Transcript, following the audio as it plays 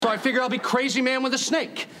I figure I'll be crazy man with a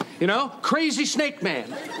snake. You know? Crazy snake man.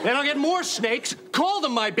 Then I'll get more snakes, call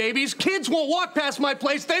them my babies. Kids won't walk past my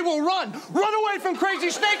place. They will run. Run away from crazy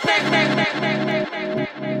snake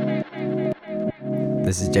man.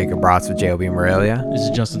 This is Jacob Bratz with J.O.B. Morelia. This is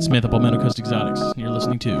Justin Smith of Palmetto Coast Exotics. You're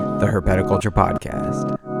listening to the Herpetoculture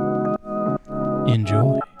Podcast.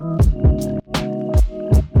 Enjoy.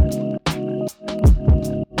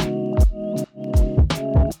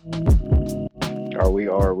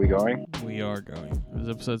 Are we going? We are going. This is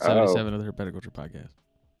episode 77 of the Herpetoculture Podcast.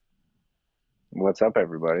 What's up,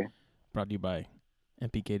 everybody? Brought to you by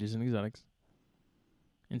MP Cages and Exotics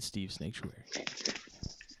and Steve Sanctuary.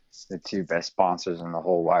 The two best sponsors in the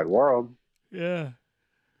whole wide world. Yeah.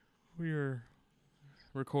 We are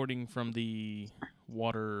recording from the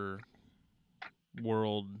water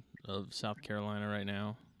world of South Carolina right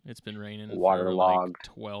now. It's been raining for like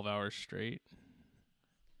 12 hours straight.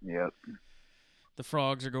 Yep. The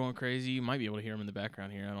frogs are going crazy. You might be able to hear them in the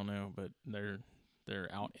background here. I don't know, but they're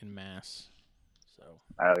out in mass. So.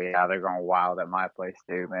 Oh yeah, they're going wild at my place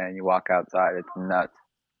too, man. You walk outside, it's nuts.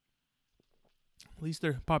 At least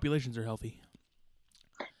their populations are healthy.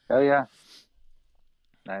 Oh yeah,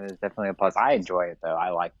 that is definitely a plus. I enjoy it though. I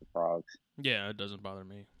like the frogs. Yeah, it doesn't bother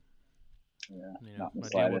me. Yeah, you know,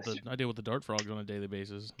 I deal with the dart frogs on a daily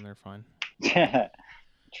basis, and they're fine.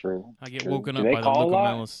 True. I get woken up by the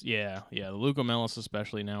Leucomelis. Yeah, the Leucomelis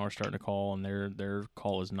especially now are starting to call, and their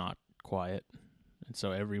call is not quiet. And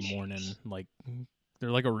so every morning, like they're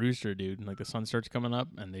like a rooster, dude. Like the sun starts coming up,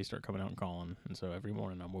 and they start coming out and calling. And so every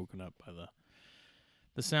morning, I'm woken up by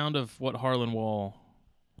the sound of what Harlan Wall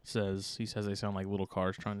says. He says they sound like little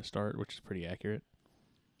cars trying to start, which is pretty accurate.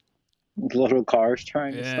 Little cars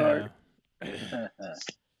trying to start.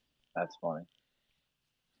 That's funny.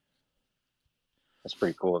 That's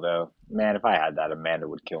pretty cool, though. Man, if I had that, Amanda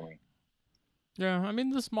would kill me. Yeah, I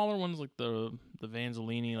mean, the smaller ones, like the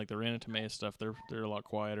Vanzolini, like the Ranitomea stuff, they're a lot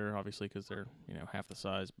quieter, obviously, because they're, half the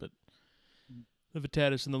size. But the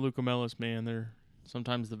Vittatus and the Leucomelis, man,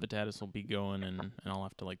 sometimes the Vittatus will be going, and I'll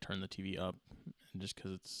have to, like, turn the TV up, just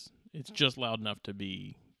because it's just loud enough to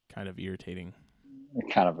be kind of irritating.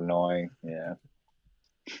 Kind of annoying, yeah.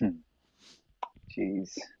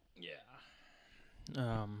 Jeez.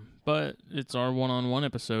 Yeah. But it's our one-on-one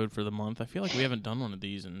episode for the month. I feel like we haven't done one of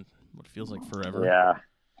these in what feels like forever. Yeah.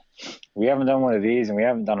 We haven't done one of these, and we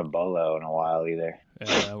haven't done a bolo in a while either.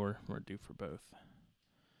 Yeah, we're due for both.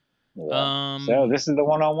 Yeah. So this is the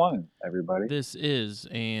one-on-one, everybody. This is,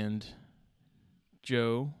 and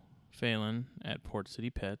Joe Phelan at Port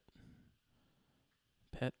City Pets.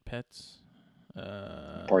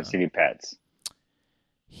 Port City Pets.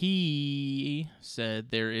 He said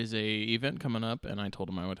there is a event coming up, and I told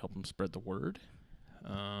him I would help him spread the word.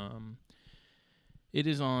 It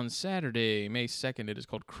is on Saturday, May 2nd. It is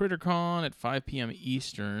called CritterCon at 5 p.m.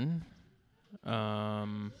 Eastern.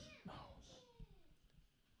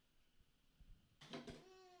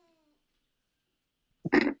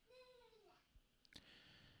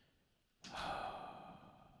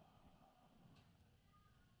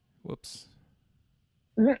 Whoops.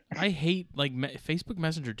 I hate, like, Facebook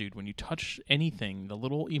Messenger, dude. When you touch anything, the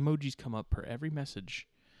little emojis come up per every message.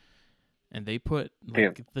 And they put,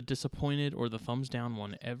 like, the disappointed or the thumbs down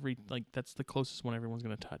one that's the closest one everyone's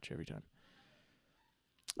going to touch every time.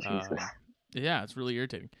 Jesus. Yeah, it's really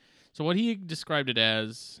irritating. So what he described it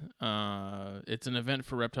as, it's an event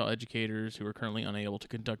for reptile educators who are currently unable to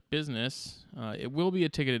conduct business. It will be a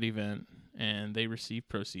ticketed event, and they receive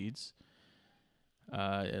proceeds.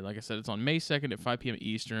 Like I said, it's on May 2nd at 5 p.m.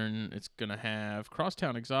 Eastern. It's going to have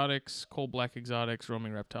Crosstown Exotics, Coal Black Exotics,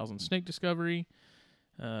 Roaming Reptiles, and Snake Discovery.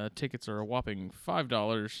 Tickets are a whopping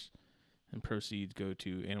 $5, and proceeds go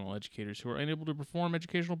to animal educators who are unable to perform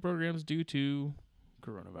educational programs due to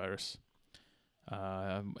coronavirus.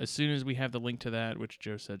 As soon as we have the link to that, which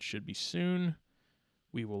Joe said should be soon,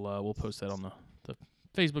 we'll post that on the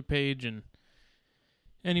Facebook page, and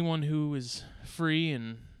anyone who is free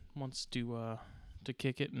and wants to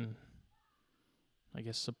kick it and I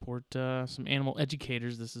guess support some animal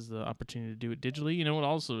educators, this is the opportunity to do it digitally. You know what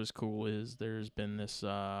also is cool is there's been this,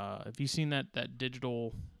 have you seen that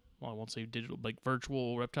digital, well, I won't say digital, like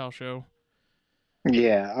virtual reptile show?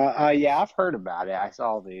 Yeah, yeah, I've heard about it. I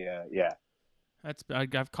saw the, yeah.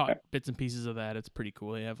 I've caught bits and pieces of that. It's pretty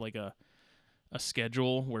cool. They have like a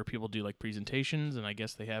schedule where people do like presentations, and I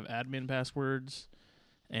guess they have admin passwords,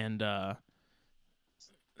 and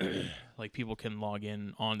like people can log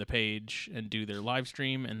in on the page and do their live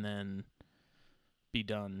stream and then be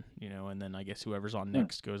done, and then I guess whoever's on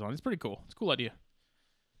next goes on. It's pretty cool. It's a cool idea.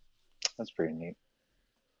 That's pretty neat.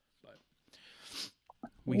 But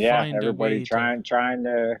find a everybody way trying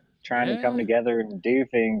to come Yeah. together and do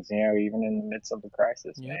things, even in the midst of the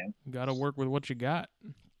crisis, Yep. man. Got to work with what you got.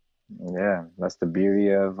 Yeah, that's the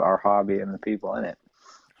beauty of our hobby and the people in it.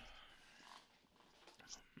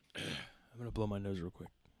 I'm gonna blow my nose real quick.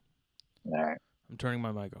 All right. I'm turning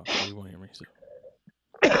my mic off, so you won't hear me. So,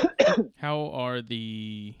 how are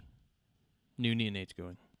the new neonates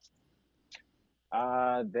going?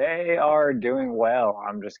 They are doing well.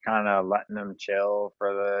 I'm just kind of letting them chill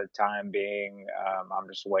for the time being. I'm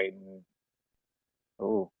just waiting.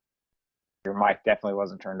 Ooh, your mic definitely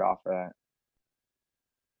wasn't turned off for that.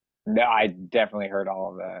 No, I definitely heard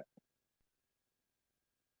all of that.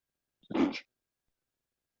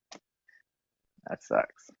 That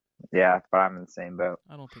sucks. Yeah, but I'm in the same boat.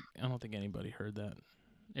 I don't think anybody heard that.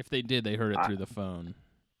 If they did, they heard it through the phone.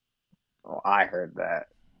 Well, I heard that.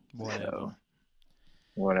 Whatever. So,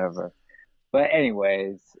 whatever. But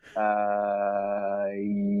anyways,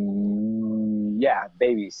 yeah,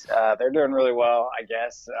 babies. They're doing really well, I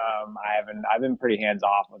guess. I've been pretty hands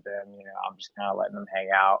off with them. I'm just kind of letting them hang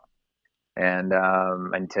out, and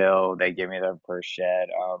until they give me their first shed.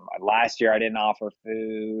 Last year I didn't offer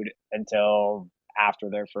food until after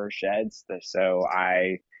their first sheds, so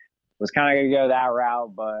I was kind of gonna go that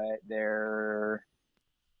route, but they're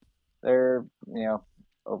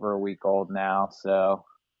over a week old now, so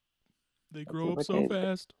They grow up so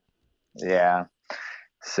fast. yeah.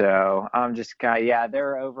 So I'm just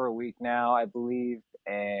they're over a week now, I believe,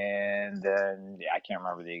 and then I can't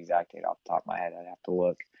remember the exact date off the top of my head. I'd have to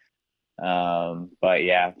look. But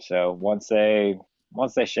yeah, so once they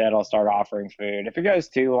shed, I'll start offering food. If it goes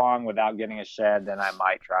too long without getting a shed, then I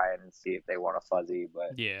might try and see if they want a fuzzy.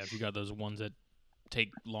 But yeah, if you got those ones that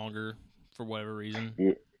take longer for whatever reason.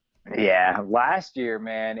 Yeah, last year,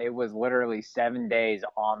 man, it was literally 7 days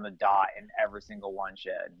on the dot in every single one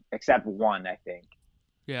shed, except one, I think.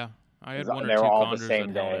 Yeah, I had They one or were two all the condors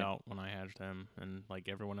same that held day. out when I hatched them, and like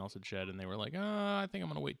everyone else had shed, and they were like, I think I'm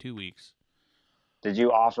gonna wait 2 weeks. Did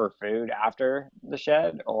you offer food after the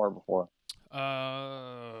shed or before?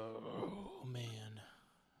 Oh man,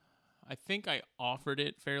 I think I offered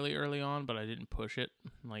it fairly early on, but I didn't push it.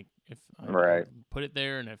 Like if I put it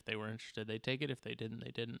there, and if they were interested, they'd take it. If they didn't,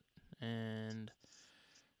 they didn't, and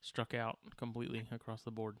struck out completely across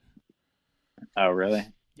the board. Oh, really?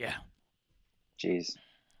 Yeah. Jeez.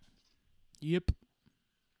 Yep.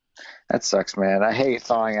 That sucks, man. I hate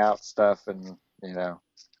thawing out stuff and,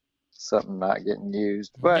 something not getting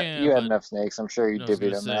used. But Yeah, you had enough snakes. I'm sure you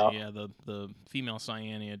divvied them out. Yeah, the female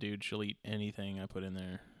Cyanea, dude, she'll eat anything I put in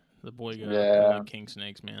there. The boy got the king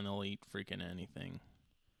snakes, man, they'll eat freaking anything.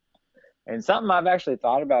 And something I've actually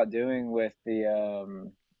thought about doing with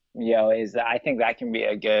the is that I think that can be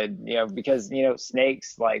a good, because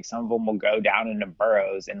snakes, like some of them will go down into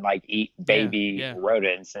burrows and like eat baby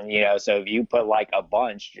rodents, and so if you put like a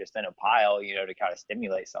bunch just in a pile, to kind of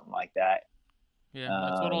stimulate something like that. Yeah,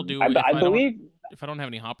 that's what I'll do. I believe if I don't have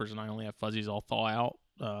any hoppers and I only have fuzzies, I'll thaw out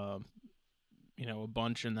a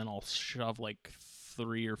bunch, and then I'll shove like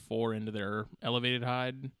 3 or 4 into their elevated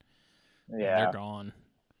hide. Yeah, they're gone.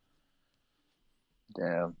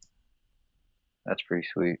 Damn. That's pretty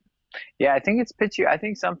sweet. Yeah, I think I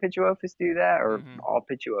think some Pituophis do that, or all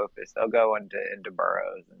Pituophis. They'll go into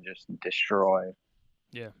burrows and just destroy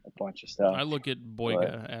a bunch of stuff. I look at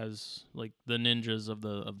Boiga as like the ninjas of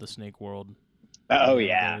the snake world. Oh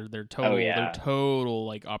yeah. They're total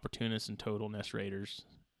like opportunists and total nest raiders.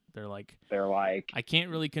 They're like I can't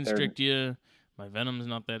really constrict you. My venom's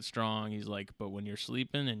not that strong. He's like, but when you're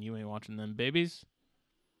sleeping and you ain't watching them babies,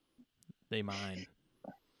 they mine.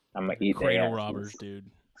 I'm gonna eat cradle robbers,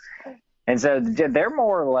 dude. And so they're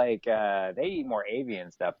more like they eat more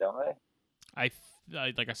avian stuff, don't they? I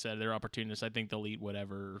like I said, they're opportunists. I think they'll eat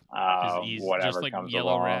whatever is easy. Whatever just like comes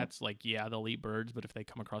yellow along. rats. Like they'll eat birds, but if they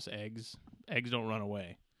come across eggs don't run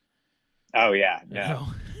away. Oh yeah, no.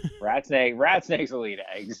 Rat snakes will eat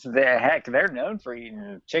eggs. They're known for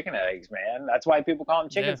eating chicken eggs, man. That's why people call them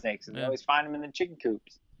chicken snakes. And they always find them in the chicken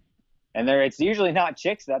coops. And it's usually not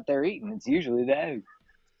chicks that they're eating. It's usually the eggs.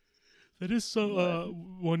 That is so.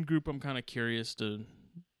 One group I'm kind of curious to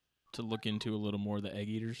look into a little more. The egg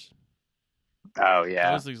eaters. Oh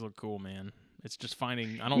yeah, those things look cool, man. It's just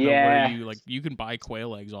finding. I don't know where you can buy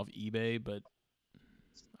quail eggs off eBay, but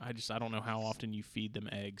I don't know how often you feed them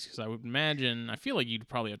eggs, because I feel like you'd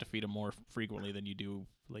probably have to feed them more frequently than you do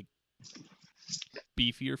like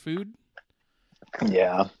beefier food.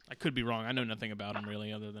 Yeah, I could be wrong. I know nothing about them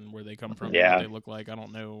really, other than where they come from, yeah. What they look like. I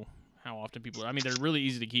don't know how often people. I mean, they're really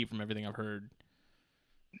easy to keep from everything I've heard,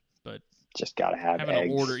 but just gotta have having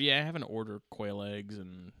eggs. having to order quail eggs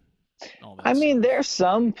and all that I mean, stuff. there's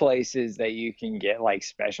some places that you can get like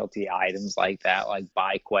specialty items like that, like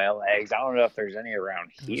buy quail eggs. I don't know if there's any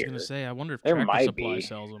around I was gonna here. say, I wonder if There Tractor might Supply be.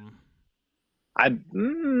 sells them.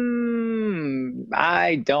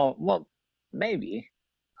 I don't. Well, maybe.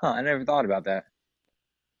 Huh? I never thought about that.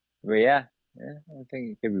 But yeah, I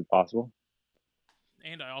think it could be possible.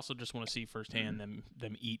 And I also just want to see firsthand them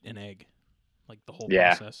eat an egg, like the whole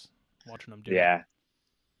Yeah, process. Watching them do it. yeah,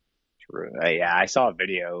 true. Yeah, I saw a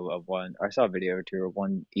video of one. I saw a video or two of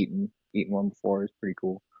one eating one before. It's pretty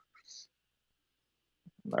cool.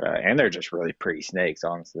 But and they're just really pretty snakes,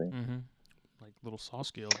 honestly. Mm-hmm. Like little saw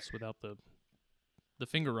scales without the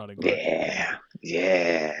finger rotting part. Yeah,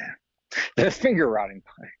 yeah. The finger rotting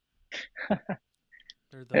part.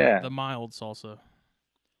 They're the mild salsa.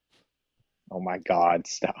 Oh my God!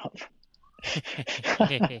 Stop.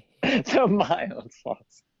 The mild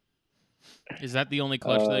sauce. Is that the only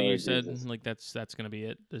clutch that you said? Jesus. Like that's gonna be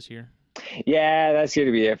it this year? Yeah, that's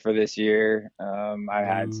gonna be it for this year. I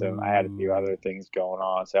had a few other things going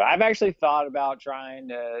on, so I've actually thought about trying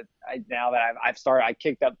to. Now that I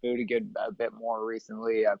kicked up food a bit more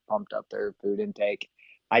recently. I've pumped up their food intake.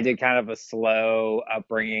 I did kind of a slow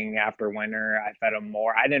upbringing after winter. I fed them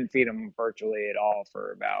more. I didn't feed them virtually at all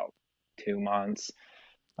for about 2 months.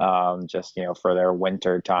 Just for their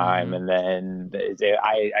winter time, and then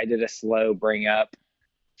I did a slow bring up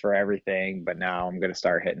for everything, but now I'm gonna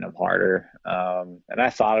start hitting them harder. And I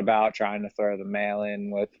thought about trying to throw the male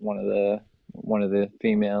in with one of the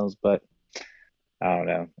females, but I don't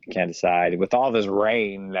know. I can't decide. With all this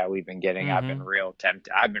rain that we've been getting, I've been real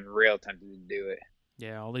tempted. I've been real tempted to do it.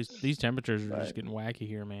 Yeah, all these temperatures are just getting wacky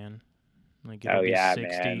here, man. Like it'll Oh be yeah,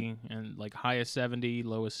 60 man. and like high of 70,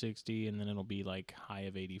 low of 60, and then it'll be like high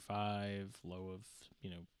of 85, low of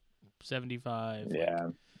 75. Yeah.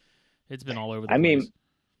 Like, it's been all over the I place.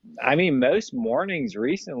 mean, most mornings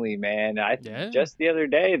recently, man. Just the other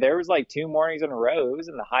day there was like 2 mornings in a row. It was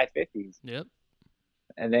in the high 50s, Yep.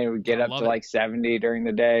 and then it would get I up love to it. like 70 during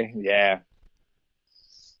the day. Yeah,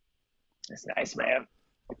 it's nice, man.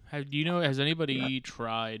 Has anybody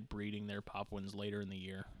tried breeding their Papuans later in the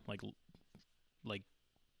year, like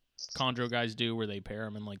chondro guys do, where they pair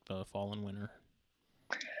them in like the fall and winter?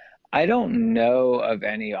 I don't know of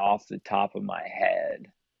any off the top of my head,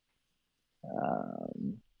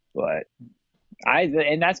 but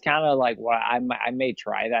and that's kind of like what I may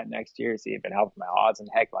try that next year, see if it helps my odds. And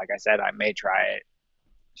heck, like I said, I may try it.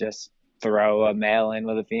 Just throw a male in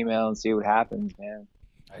with a female and see what happens, man.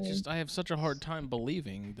 I have such a hard time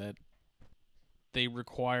believing that they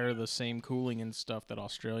require the same cooling and stuff that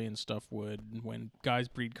Australian stuff would when guys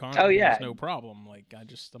breed chondro. Oh yeah, there's no problem. Like I'm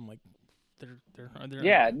like they're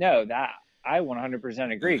yeah, no, that I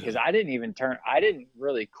 100% agree, because I didn't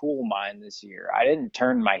really cool mine this year. I didn't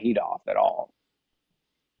turn my heat off at all.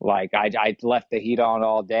 Like I left the heat on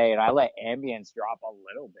all day, and I let ambience drop a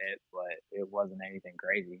little bit, but it wasn't anything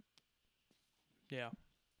crazy. Yeah.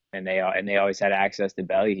 And they always had access to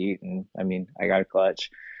belly heat, and I mean, I got a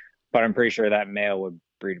clutch, but I'm pretty sure that male would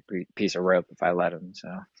breed a piece of rope if I let him. So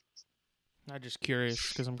I'm just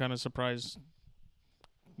curious because I'm kind of surprised.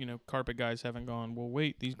 Carpet guys haven't gone, well,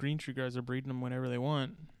 wait, these green tree guys are breeding them whenever they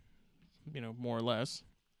want, more or less.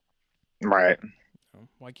 right.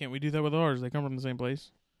 Why can't we do that with ours? They come from the same place.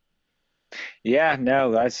 Yeah,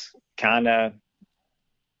 no, that's kind of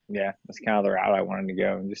the route I wanted to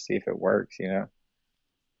go and just see if it works,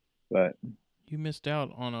 But you missed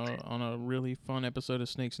out on a really fun episode of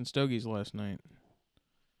Snakes and Stogies last night.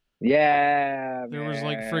 Yeah, there was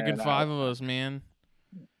like friggin' 5 of us, man.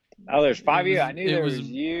 Oh, there's 5 of you. I knew there was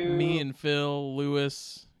you, me and Phil,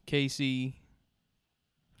 Lewis, Casey,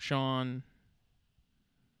 Sean.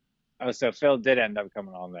 Oh, so Phil did end up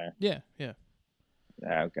coming on there. Yeah.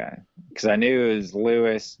 Okay, because I knew it was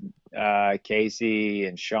Lewis, Casey,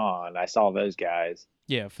 and Sean. I saw those guys.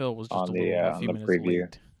 Yeah, Phil was just on a few minutes preview.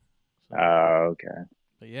 late. So, oh, okay.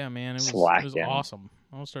 But yeah, man, it was awesome.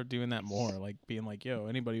 I want to start doing that more, like being like, yo,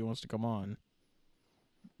 anybody who wants to come on.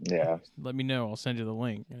 Yeah. Let me know. I'll send you the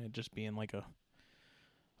link. And it just being like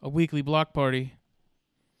a weekly block party.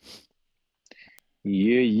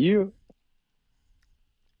 Yeah.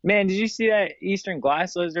 Man, did you see that Eastern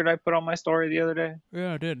glass lizard I put on my story the other day?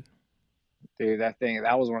 Yeah, I did. Dude, that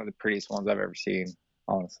was one of the prettiest ones I've ever seen,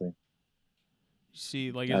 honestly. You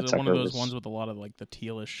see, like, is it one of those ones with a lot of, like, the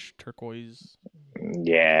tealish turquoise?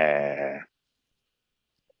 Yeah.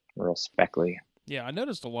 Real speckly. Yeah, I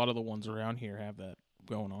noticed a lot of the ones around here have that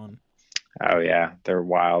going on. Oh yeah, they're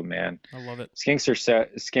wild, man. I love it. Those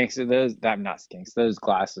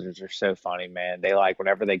glass lizards are so funny, man. They like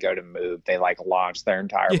whenever they go to move, they like launch their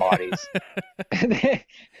entire bodies.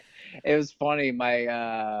 It was funny.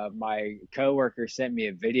 My coworker sent me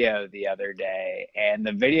a video the other day, and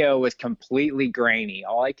the video was completely grainy.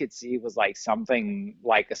 All I could see was like something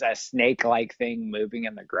like a snake-like thing moving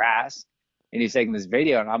in the grass. And he's taking this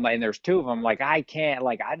video, and I'm like, and there's two of them. I'm like, I can't,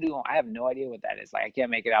 like, I have no idea what that is. Like, I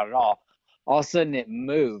can't make it out at all. All of a sudden, it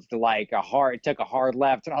moved like it took a hard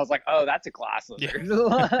left, and I was like, oh, that's a glass lizard.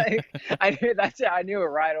 Like, I knew that's it. I knew it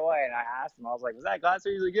right away, and I asked him, I was like, was that a glass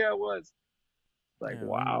lizard? He's like, yeah, it was. Like, Yeah,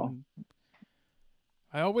 wow.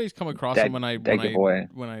 I always come across Dead- them when dead giveaway.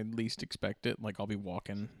 when I least expect it. Like I'll be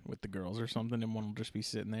walking with the girls or something, and one will just be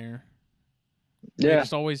sitting there. They Yeah.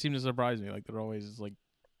 just always seem to surprise me. Like they're always like,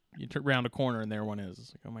 you turn around a corner and there one is.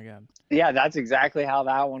 It's like, oh my god. Yeah, that's exactly how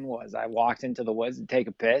that one was. I walked into the woods to take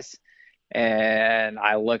a piss, and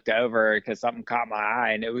I looked over because something caught my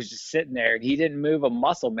eye, and it was just sitting there, and he didn't move a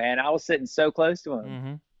muscle, man. I was sitting so close to him.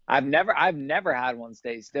 Mm-hmm. I've never had one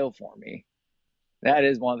stay still for me. That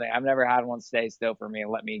is one thing. I've never had one stay still for me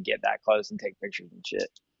and let me get that close and take pictures and shit.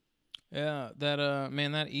 Yeah,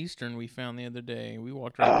 that Eastern we found the other day. We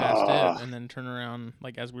walked right past it and then turned around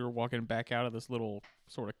like as we were walking back out of this little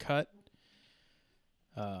sort of cut.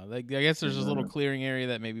 I guess there's this little clearing area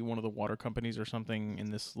that maybe one of the water companies or something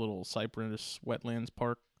in this little cypress wetlands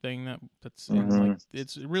park thing that's like,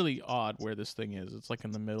 it's really odd where this thing is. It's like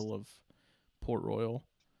in the middle of Port Royal,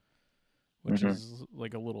 which is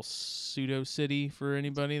like a little pseudo city for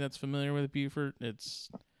anybody that's familiar with Beaufort. It's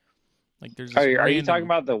like there's. Are you talking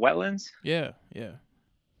about the wetlands? Yeah.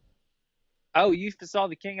 Oh, you saw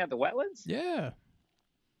the king at the wetlands? Yeah.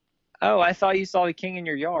 Oh, I thought you saw the king in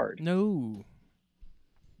your yard. No.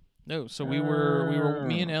 So we were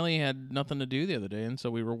me and Ellie had nothing to do the other day, and so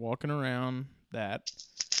we were walking around that,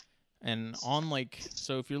 and on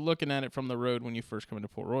so if you're looking at it from the road when you first come into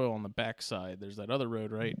Port Royal, on the back side there's that other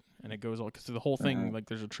road, right? And it goes all, because the whole thing, like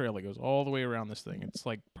there's a trail that goes all the way around this thing. It's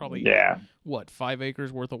like probably 5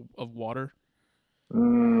 acres worth of water,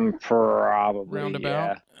 probably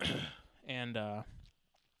roundabout. And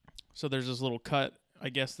so there's this little cut, I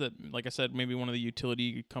guess, that, like I said, maybe one of the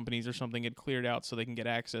utility companies or something had cleared out so they can get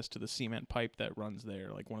access to the cement pipe that runs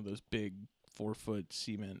there, like one of those big 4-foot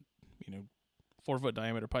cement, 4-foot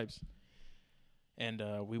diameter pipes. And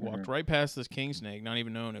we walked right past this king snake, not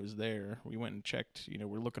even knowing it was there. We went and checked,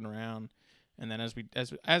 we're looking around, and then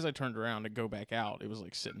as I turned around to go back out, it was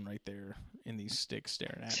like sitting right there in these sticks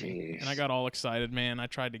staring at me. And I got all excited, man. I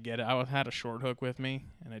tried to get it. I had a short hook with me,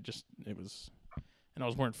 and I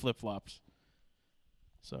was wearing flip-flops.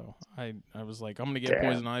 So I was like, I'm going to get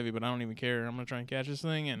poison ivy, but I don't even care. I'm going to try and catch this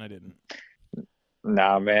thing, and I didn't.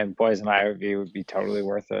 Nah, man, poison ivy would be totally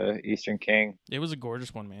worth a Eastern King. It was a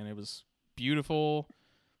gorgeous one, man. It was beautiful,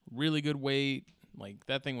 really good weight. Like,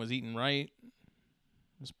 that thing was eating right.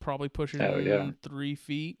 It was probably pushing 3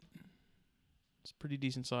 feet. It's a pretty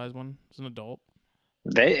decent sized one. It's an adult.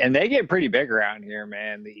 They get pretty big around here,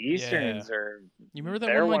 man. The Easterns are. You remember that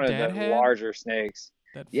they're one my one dad of the had? larger snakes.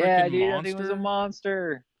 That Dude, monster? I think it was a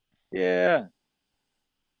monster. Yeah.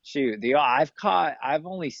 Shoot, I've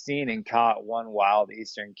only seen and caught one wild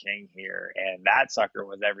Eastern King here, and that sucker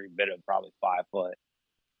was every bit of probably 5 foot.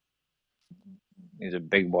 He was a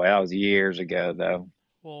big boy. That was years ago, though.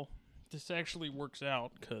 Well, this actually works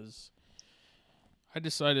out because I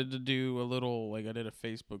decided to do a little, I did a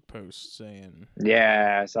Facebook post saying,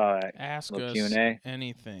 yeah, I saw that. Ask little us Q&A.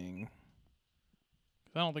 anything.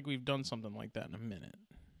 I don't think we've done something like that in a minute.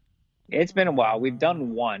 It's been a while. We've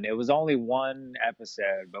done one. It was only one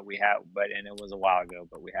episode, and it was a while ago,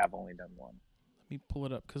 but we have only done one. Let me pull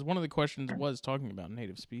it up, because one of the questions was talking about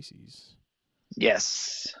native species.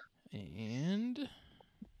 Yes. And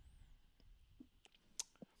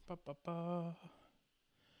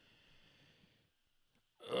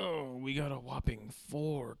oh, we got a whopping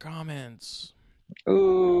 4 comments.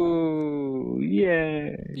 Ooh,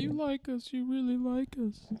 yeah. You like us. You really like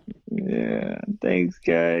us. Yeah. Thanks,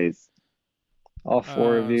 guys. All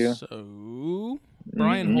 4 of you. So,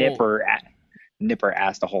 Brian Holt. Nipper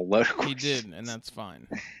asked a whole load of questions. He did, and that's fine.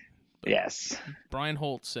 Yes. Brian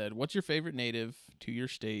Holt said, "What's your favorite native to your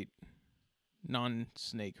state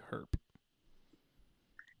non-snake herp?"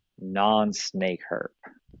 Non-snake herp.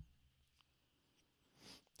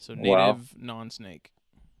 So native non-snake.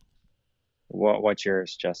 What's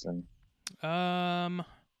yours, Justin? See,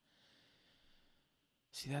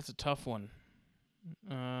 that's a tough one.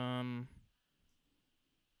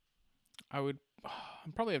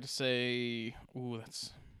 I'd probably have to say,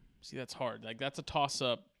 that's hard. Like, that's a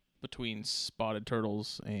toss-up between spotted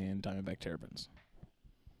turtles and diamondback terrapins.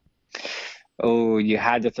 Oh, you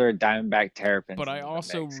had to throw diamondback terrapins. But I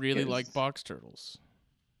also really like box turtles.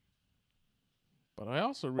 But I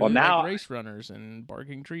also Well, really now- like race runners and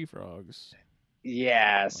barking tree frogs.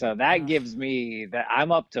 Yeah, so Like, that ugh. gives me that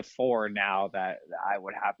I'm up to 4 now that I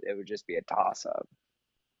would have. It would just be a toss up.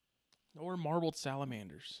 Or marbled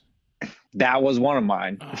salamanders. That was one of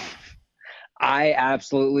mine. Ugh. I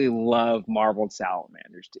absolutely love marbled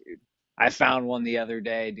salamanders, dude. I found one the other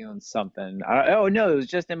day doing something. Oh no, it was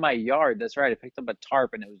just in my yard. That's right. I picked up a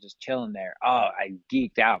tarp and it was just chilling there. Oh, I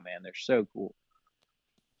geeked out, man. They're so cool.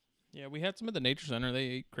 Yeah, we had some at the nature center. They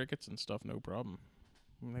ate crickets and stuff, no problem.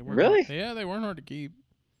 They weren't Really? Hard, yeah, they weren't hard to keep.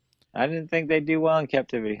 I didn't think they'd do well in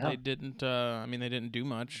captivity, huh? They didn't. I mean, they didn't do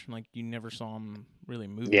much. Like you never saw them really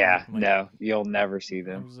move. Yeah, Like, no, you'll never see I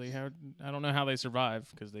them. was like, I don't know how they survive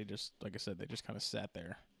because they just, like I said, they just kind of sat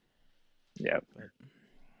there. Yep.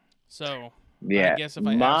 So Yeah. I guess if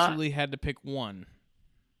I absolutely had to pick one,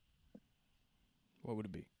 what would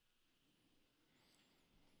it be?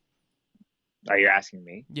 Are you asking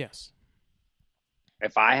me Yes.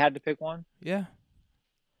 if I had to pick one? Yeah.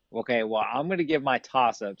 Okay, well, I'm going to give my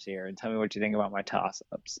toss-ups here and tell me what you think about my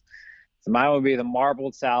toss-ups. So mine would be the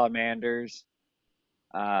marbled salamanders,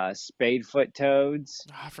 spadefoot toads,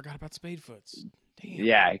 Oh, I forgot about spadefoots. Damn.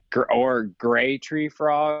 yeah, or gray tree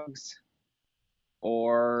frogs,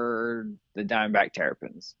 or the diamondback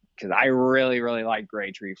terrapins. Because I really, really like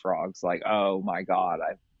gray tree frogs. Like, oh my God,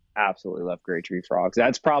 I absolutely love gray tree frogs.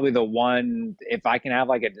 That's probably the one. If I can have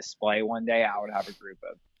like a display one day, I would have a group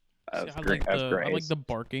of See, I grays. like the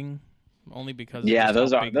barking, only because of Yeah, just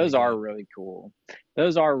those how are big those they are get. really cool.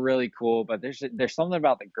 Those are really cool, but there's something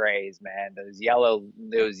about the grays, man. That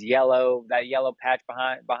yellow patch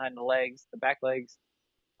behind the legs, the back legs.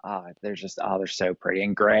 They're so pretty.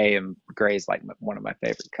 And gray's like one of my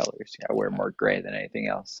favorite colors. I wear more gray than anything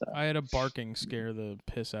else. So. I had a barking scare the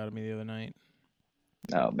piss out of me the other night.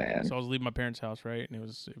 Oh man. So I was leaving my parents' house, right, and it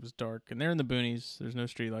was dark, and they're in the boonies. There's no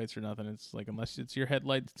street lights or nothing. It's like unless it's your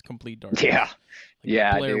headlights, it's complete darkness. Yeah. Like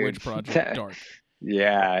Yeah, Blair dude. Witch Project, dark.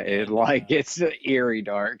 Yeah, it's eerie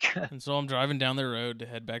dark. And so I'm driving down the road to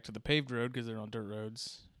head back to the paved road because they're on dirt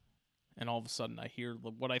roads, and all of a sudden I hear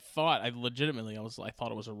what I thought. I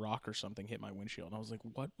thought it was a rock or something hit my windshield, and I was like,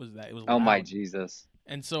 "What was that?" It was Oh my loud. Jesus.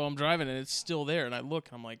 And so I'm driving, and it's still there, and I look,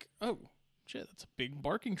 and I'm like, "Oh." Shit, that's a big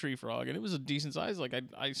barking tree frog, and it was a decent size. Like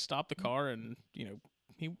I stopped the car, and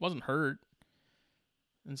he wasn't hurt,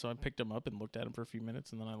 and so I picked him up and looked at him for a few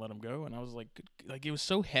minutes, and then I let him go. And I was like it was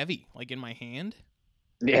so heavy, like in my hand.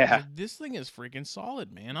 I was Yeah. like, this thing is freaking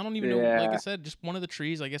solid, man. I don't even know. Like I Yeah. said, just one of the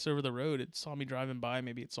trees, I guess, over the road. It saw me driving by.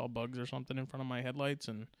 Maybe it saw bugs or something in front of my headlights,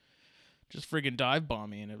 and just freaking dive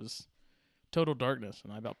bombed me. And it was total darkness,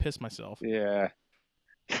 and I about pissed myself. Yeah.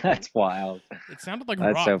 That's wild. It sounded like a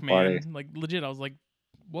That's rock, so man. funny. Like legit. I was like,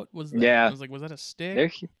 "What was that?" Yeah. I was like, "Was that a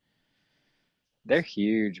stick?" They're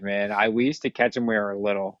huge, man. We used to catch them when we were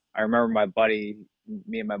little. I remember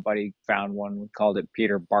me and my buddy found one. We called it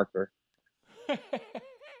Peter Barker.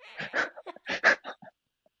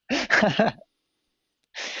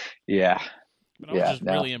 Yeah. But I was just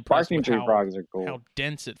no. really impressed Barking with tree frogs are cool. how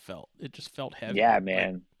dense it felt. It just felt heavy. Yeah, Like,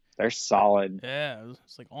 man. They're solid. yeah,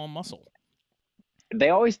 it's like all muscle. They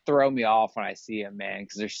always throw me off when I see them, man,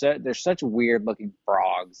 because they're such weird looking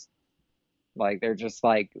frogs. Like they're just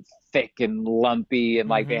like thick and lumpy, and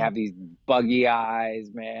like they Mhm. have these buggy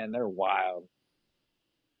eyes, man. They're wild.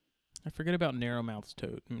 I forget about narrow-mouthed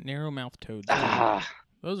toads. Too. Ah,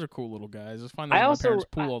 Those are cool little guys. I find those I in my also- parents'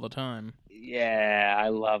 pool all the time. yeah, I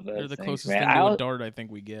love those They're the things, closest man. thing to a dart I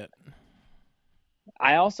think we get.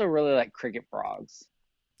 I also really like cricket frogs.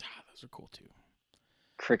 Those are cool too.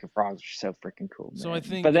 Cricket frogs are so freaking cool, man. So I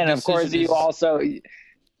think but the then of course decision you is- also, The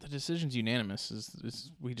decision's unanimous.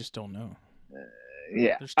 Is we just don't know.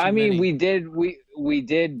 yeah. There's too I mean, many. we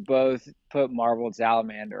did both put marbled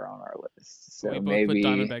salamander on our list, so we both maybe put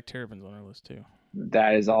diamondback terrapins on our list too.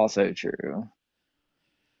 that is also true.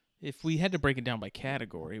 If we had to break it down by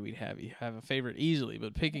category, we'd have a favorite easily.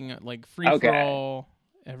 But picking like free Okay. for all,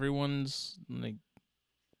 everyone's like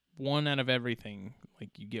one out of everything.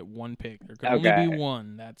 Like you get one pick. There could only Okay. be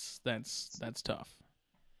one. That's tough.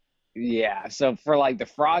 Yeah, so for like the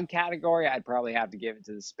frog category, I'd probably have to give it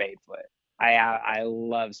to the spadefoot. I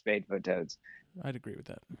love spadefoot toads. I'd agree with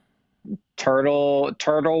that. Turtle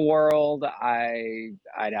world, I'd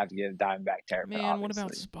have to give diamondback terrapin. Man, what about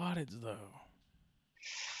obviously. spotteds though?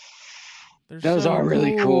 They're Those so are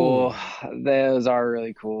really cool. Those are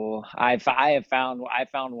really cool. I found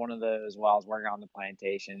one of those while I was working on the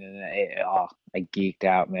plantation, and I geeked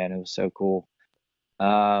out, man. It was so cool.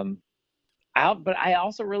 But I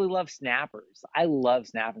also really love snappers. I love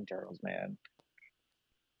snapping turtles, man.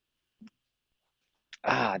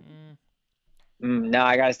 Ah, No,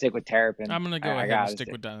 I gotta stick with terrapin. I'm gonna go I ahead and gotta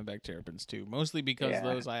stick with Diamondback terrapins too, mostly because Yeah.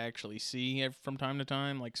 those I actually see from time to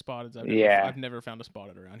time, like spotted. Yeah. I've never found a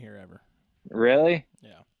spotted around here ever. Really?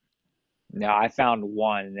 Yeah. No, I found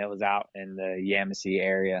one, and it was out in the Yamasee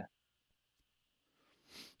area.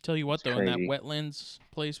 Tell you what, It's though, in that crazy. wetlands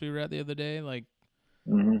place we were at the other day, like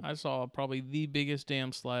hmm I saw probably the biggest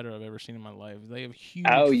damn slider I've ever seen in my life. They have huge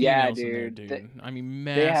Oh yeah, females in there, dude. dude. I mean,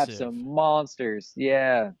 They have massive. some monsters.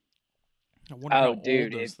 Yeah. I wonder how old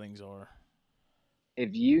Dude, those things are.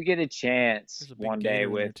 if you get a chance There's a big one day gator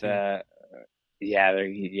in with there,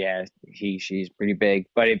 too. she's pretty big.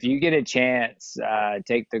 But if you get a chance,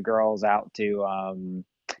 take the girls out to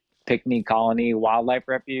Picnic Colony Wildlife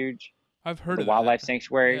Refuge, I've heard the of wildlife that.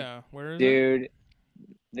 sanctuary. Yeah, where is it? Dude,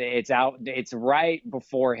 it's right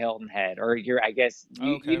before Hilton Head, or I guess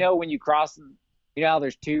Okay. you know when you cross, you know how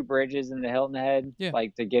there's two bridges in the Hilton Head, Yeah.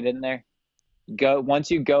 like to get in there. Once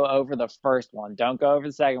you go over the first one, don't go over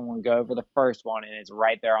the second one, go over the first one, and it's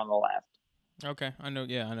right there on the left. Okay, I know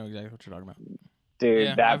exactly what you're talking about. Dude,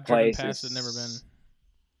 Yeah, that I've driven place past is it, never been.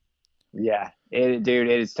 Yeah, it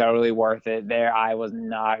is totally worth it. There, I was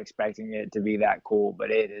not expecting it to be that cool,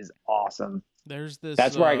 but it is awesome. There's this.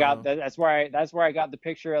 That's where I got that's where I got the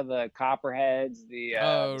picture of the copperheads, the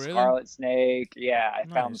Oh, really? scarlet snake. Yeah, I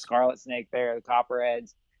found the Nice. scarlet snake there, the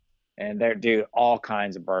copperheads, and they're dude, all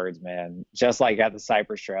kinds of birds, man. Just like at the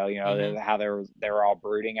Cypress Trail, you know, Mhm. how they were all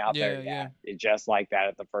brooding out there. Yeah. It's just like that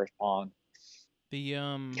at the first pond. The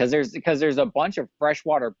Because there's a bunch of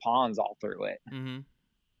freshwater ponds all through it. Mhm.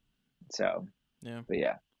 So Yeah. but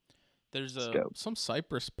yeah, There's dope. some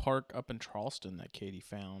cypress park up in Charleston that Katie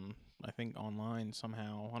found, I think online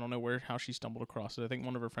somehow. I don't know how she stumbled across it. I think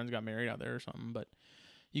one of her friends got married out there or something, but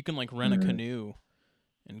you can like rent a canoe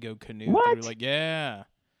and go canoe What? through, like, yeah.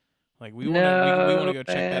 Like we want to go check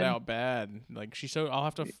that man. out bad. Like I'll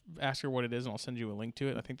have to ask her what it is and I'll send you a link to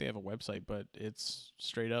it. I think they have a website, but it's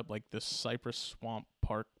straight up like this cypress swamp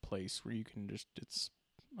park place where you can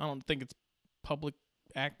I don't think it's public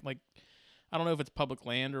like I don't know if it's public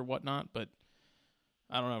land or whatnot, but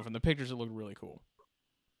I don't know. From the pictures, it looked really cool.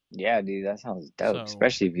 Yeah, dude, that sounds dope. So-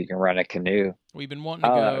 Especially if you can run a canoe. We've been wanting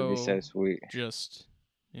to Oh, go. that would be so sweet. Just,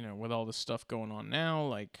 with all this stuff going on now,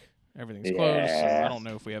 like everything's closed, so Yeah. I don't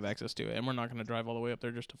know if we have access to it, and we're not going to drive all the way up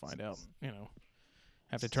there just to find out.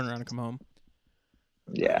 Have to turn around and come home.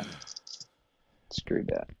 Yeah. Screw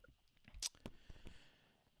that.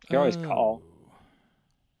 You can always call.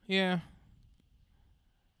 Yeah.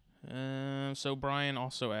 So Brian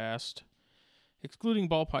also asked, excluding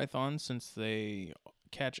ball pythons, since they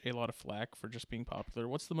catch a lot of flack for just being popular,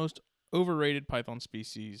 what's the most overrated python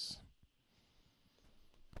species?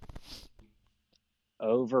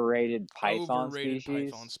 Overrated python Overrated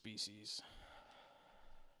species. python species.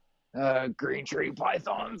 Green tree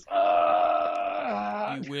pythons.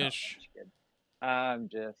 You wish. I'm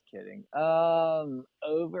just kidding.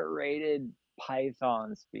 Overrated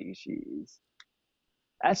python species.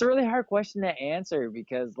 That's a really hard question to answer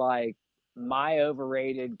because, like, my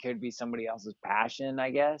overrated could be somebody else's passion,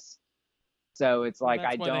 I guess. So it's like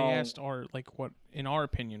That's I why don't. they asked what in our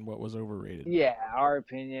opinion what was overrated. Yeah, our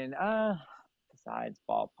opinion. Besides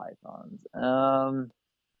ball pythons,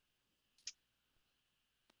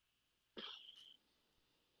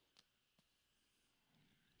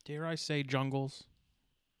 Dare I say jungles?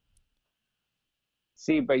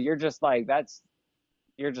 see, but you're just like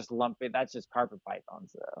you're just lumping. That's just carpet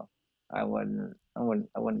pythons, though. I wouldn't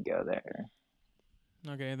go there.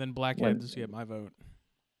 Okay, then blackheads get my vote.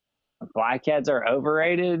 Blackheads are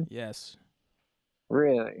overrated. Yes,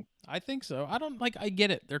 Really? I think so. I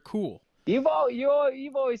get it. They're cool. You've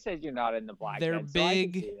always said you're not into blackheads. They're so I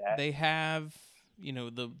can big. see that. They have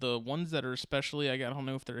the ones that are especially I don't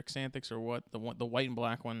know if they're xanthics or what, the white and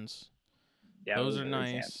black ones. Yeah, those are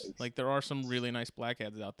nice. examples. Like there are some really nice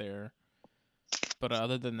blackheads out there. But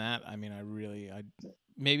other than that, I mean,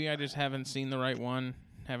 maybe I just haven't seen the right one,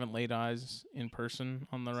 haven't laid eyes in person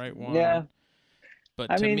on the right one. Yeah.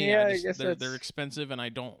 But I to mean, me, yeah, I I just, guess they're that's- expensive, and I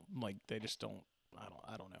don't like. They just don't.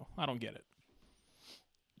 I don't know. I don't get it.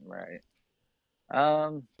 Right.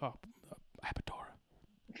 Pop Apatora.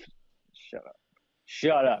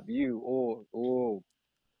 Shut up. You.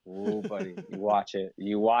 Oh, buddy. You watch it.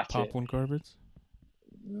 Pop one carpets.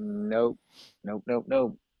 Nope.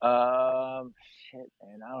 Shit,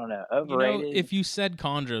 man. I don't know. Overrated. If you said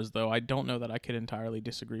chondros, though, I don't know that I could entirely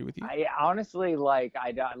disagree with you. I honestly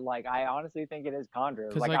I honestly think it is chondro.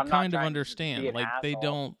 Because Like, I I'm not kind of trying to understand. be an Like they asshole.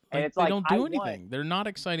 don't. And Like, it's they like, don't I do want- anything. They're not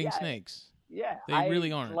exciting Yeah. snakes. Yeah, They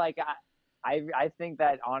really aren't. Like I think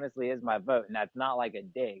that honestly is my vote, and that's not like a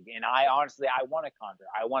dig. And I honestly want a chondro.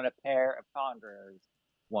 I want a pair of chondros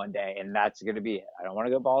one day, and that's going to be it. I don't want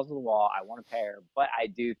to go balls to the wall. I want a pair, but I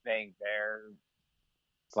do think they're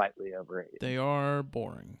slightly overrated. They are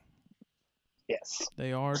boring. Yes.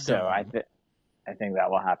 They are So dumb. I think that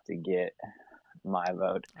will have to get my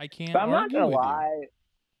vote. I can't But I'm not argue gonna with you. lie.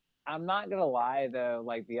 I'm not gonna lie though.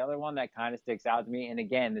 Like the other one that kind of sticks out to me, and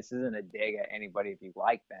again, this isn't a dig at anybody if you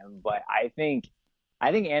like them, but I think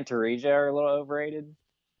Antaresia are a little overrated.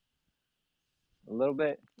 A little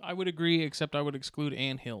bit. I would agree, except I would exclude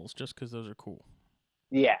anthills just because those are cool.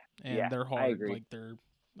 Yeah. And yeah, they're hard. I agree. Like they're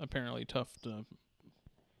apparently tough to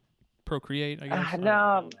procreate, I guess.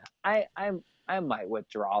 No, I might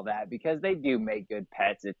withdraw that because they do make good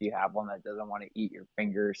pets if you have one that doesn't want to eat your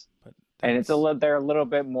fingers. But And they're a little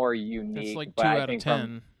bit more unique. It's like 2 but I out of think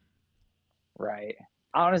 10. Right.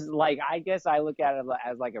 Honestly, like I guess I look at it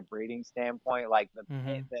as like a breeding standpoint. Like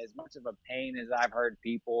as much of a pain as I've heard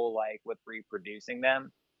people like with reproducing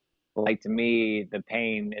them, like to me, the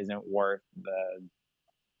pain isn't worth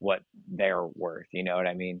what they're worth. You know what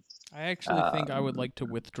I mean? I actually think I would like to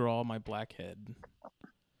withdraw my blackhead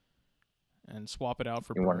and swap it out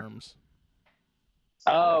for Burm's.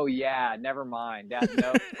 Oh yeah, never mind.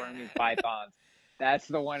 No Burmese pythons. That's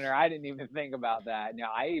the winner. I didn't even think about that. No,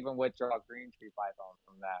 I even withdraw green tree python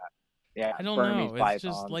from that. Yeah, I don't Burmese know. python. It's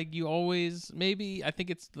just like you always. Maybe I think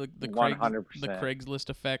it's the 100%. the Craigslist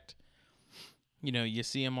effect. You know, you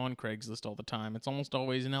see them on Craigslist all the time. It's almost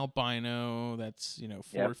always an albino that's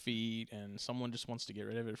 4 feet, and someone just wants to get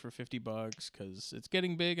rid of it for $50 because it's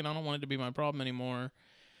getting big, and I don't want it to be my problem anymore.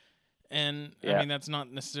 And I mean, that's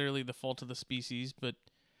not necessarily the fault of the species, but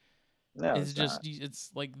no, it's just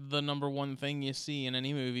it's like the number one thing you see in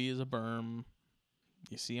any movie is a Burm.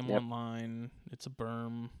 You see them online, it's a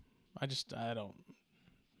Burm. I don't.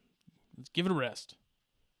 Let's give it a rest.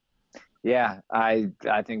 Yeah, I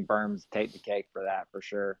think Burms take the cake for that for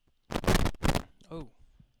sure. Oh.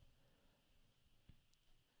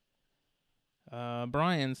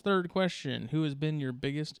 Brian's third question: who has been your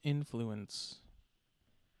biggest influence?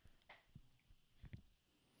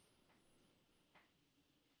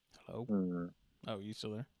 Hello. Oh, you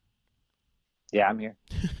still there? Yeah, I'm here.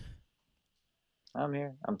 I'm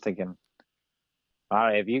here. I'm thinking. All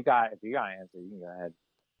right, if you got an answer, you can go ahead.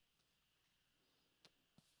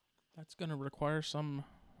 That's gonna require some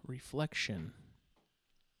reflection.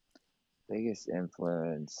 Biggest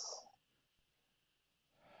influence.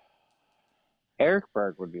 Eric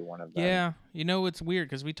Berg would be one of them. Yeah, it's weird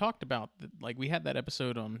because we talked about we had that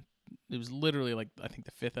episode on. It was literally like I think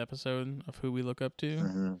the 5th episode of Who We Look Up to.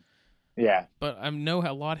 Mm-hmm. Yeah, but I know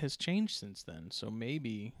a lot has changed since then, so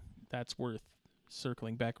maybe that's worth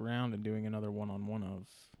circling back around and doing another one-on-one of.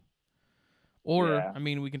 Or I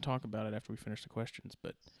mean, we can talk about it after we finish the questions,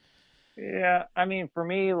 but. Yeah, I mean, for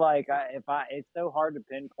me, like, it's so hard to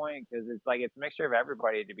pinpoint because it's like it's a mixture of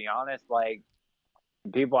everybody. To be honest, like,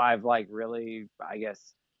 people I've like really, I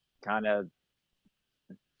guess, kind of,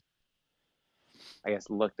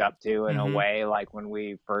 looked up to in a way. Like when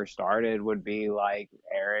we first started, would be like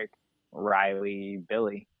Eric, Riley,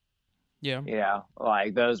 Billy. Yeah.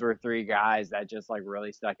 Like those were 3 guys that just like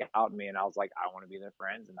really stuck out to me, and I was like, I want to be their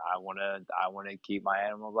friends, and I want to keep my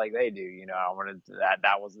animals like they do. I wanted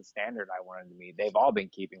that was the standard I wanted to meet. They've all been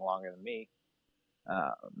keeping longer than me.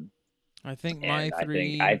 I think my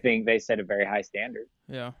 3. I think they set a very high standard.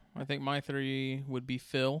 Yeah, I think my 3 would be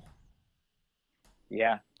Phil.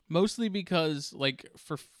 Yeah. Mostly because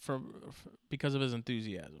because of his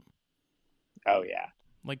enthusiasm. Oh yeah.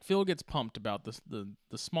 Like Phil gets pumped about the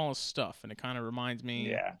smallest stuff, and it kind of reminds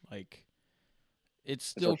me, like it's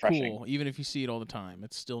still cool, even if you see it all the time.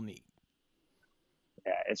 It's still neat.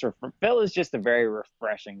 Yeah, Phil is just a very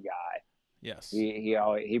refreshing guy. Yes,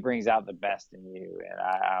 he brings out the best in you, and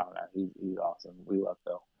I don't know, he's awesome. We love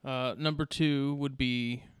Phil. Number 2 would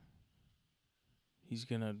be he's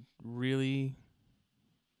gonna really,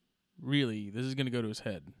 this is gonna go to his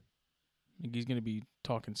head. Like he's gonna be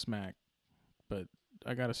talking smack, but.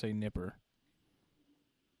 I gotta say Nipper.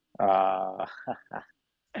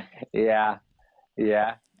 Yeah,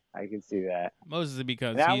 I can see that. Mostly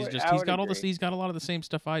because he's got a lot of the same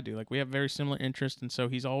stuff I do. Like we have very similar interests, and so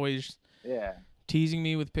he's always teasing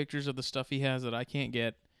me with pictures of the stuff he has that I can't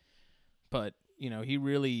get. But he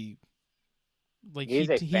really he's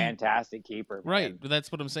a fantastic keeper, man. Right?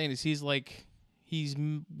 That's what I'm saying. Is he's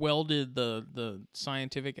welded the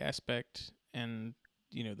scientific aspect and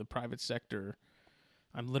the private sector.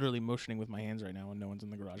 I'm literally motioning with my hands right now, and no one's in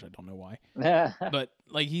the garage. I don't know why. But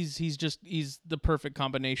like he's the perfect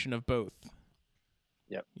combination of both.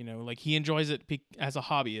 Yep. Like he enjoys it as a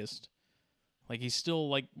hobbyist. Like he's still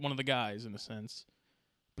like one of the guys in a sense,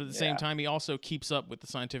 but at the same time, he also keeps up with the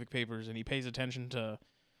scientific papers, and he pays attention to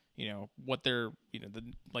what they're,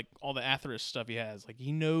 the like all the Atheros stuff he has. Like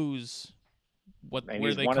he knows And where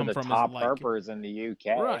he's they one come of the from top as like herpers in the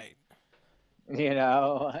UK. right. Like, He has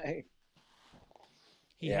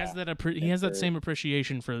yeah, that he has that same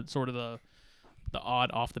appreciation for sort of the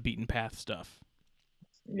odd off the beaten path stuff.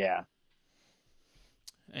 yeah.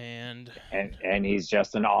 And he's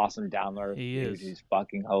just an awesome downloader. He dude. is. He's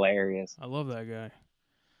fucking hilarious. I love that guy.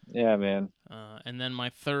 Yeah, man. And then my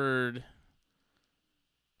third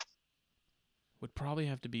would probably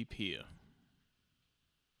have to be Pia.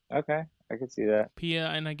 Okay, I could see that. Pia,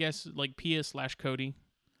 and I guess like Pia/Cody.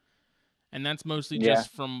 And that's mostly Yeah.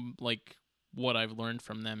 just from like what I've learned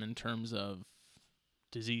from them in terms of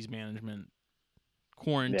disease management,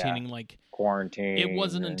 quarantining. Like Quarantine. it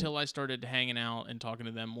wasn't until I started hanging out and talking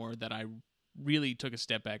to them more that I really took a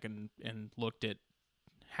step back and looked at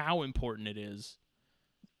how important it is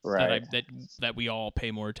right. that we all pay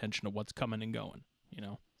more attention to what's coming and going,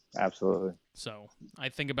 Absolutely. So I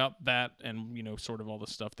think about that and, sort of all the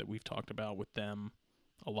stuff that we've talked about with them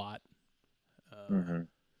a lot. Mm-hmm.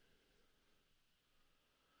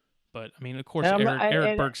 But, I mean, of course,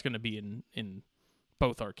 Eric Burke's going to be in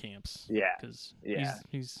both our camps. Yeah. Because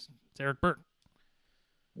he's Eric Burke.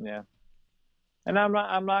 Yeah. And I'm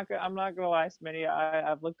not gonna lie, Smitty.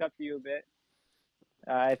 I've looked up to you a bit.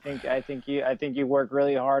 I think you work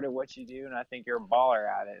really hard at what you do, and I think you're a baller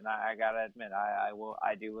at it. And I gotta admit,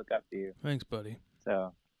 I do look up to you. Thanks, buddy.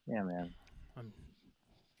 So yeah, man. I'm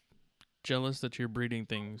jealous that you're breeding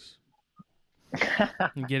things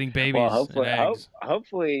and getting babies. Well, and eggs.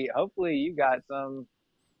 hopefully you got some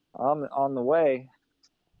on the way.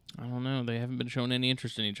 I don't know. They haven't been showing any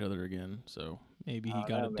interest in each other again, so maybe he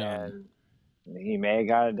got it done. He may have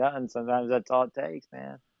got it done. Sometimes that's all it takes,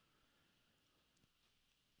 man.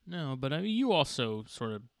 No, but I mean, you also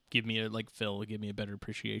sort of give me a better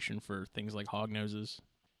appreciation for things like hognoses.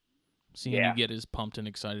 Seeing you get as pumped and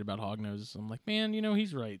excited about hognoses, I'm like, man,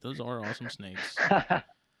 he's right. Those are awesome snakes.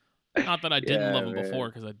 Not that I didn't love them before,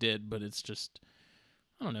 because I did, but it's just,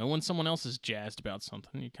 I don't know. When someone else is jazzed about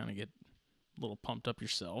something, you kind of get a little pumped up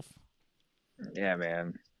yourself. Yeah,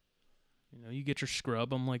 man. You get your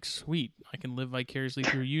scrub. I'm like, sweet. I can live vicariously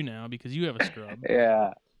through you now because you have a scrub.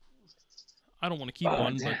 Yeah. I don't want to keep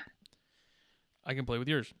one, but I can play with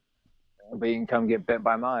yours. But you can come get bit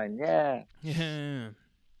by mine. Yeah. Yeah.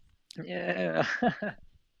 Yeah.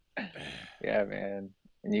 Yeah, man.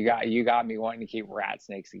 And you got me wanting to keep rat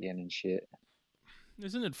snakes again and shit.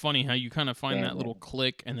 Isn't it funny how you kind of find that little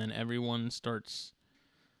click and then everyone starts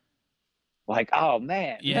like, oh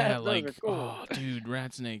man, yeah, those like, are cool. Oh dude,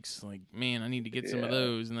 rat snakes, like, man, I need to get some of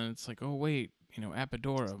those. And then it's like, oh wait,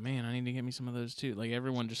 Apodora, man, I need to get me some of those too. Like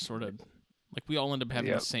everyone just sort of, like, we all end up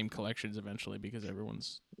having the same collections eventually because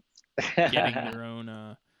everyone's getting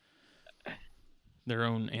their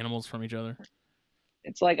own animals from each other.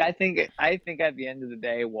 It's like I think at the end of the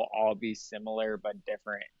day we'll all be similar but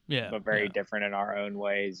different. Yeah. But very different in our own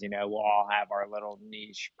ways. We'll all have our little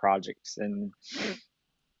niche projects and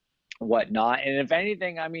whatnot. And if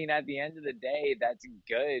anything, I mean, at the end of the day, that's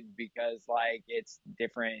good because like it's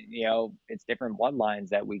different, it's different bloodlines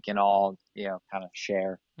that we can all, kind of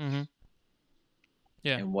share. Mm-hmm.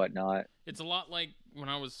 Yeah. And whatnot. It's a lot like when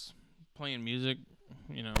I was playing music,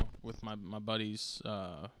 with my buddies,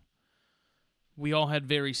 we all had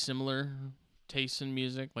very similar tastes in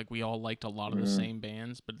music. Like we all liked a lot of the same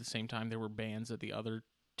bands, but at the same time there were bands that the other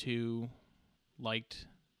two liked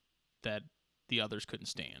that the others couldn't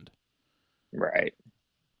stand. Right.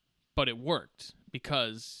 But it worked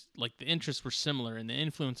because like the interests were similar and the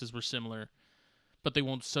influences were similar, but they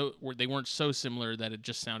weren't so similar that it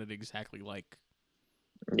just sounded exactly like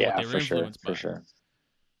what they were influenced by. For sure.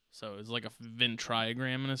 So it's like a Venn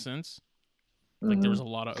diagram in a sense. Like there was a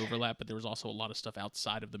lot of overlap, but there was also a lot of stuff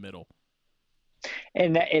outside of the middle.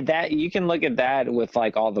 And that you can look at that with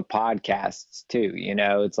like all the podcasts too.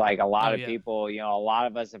 It's like a lot of people. A lot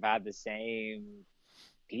of us have had the same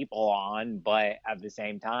people on, but at the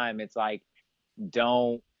same time, it's like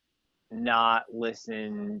don't not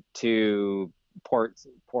listen to ports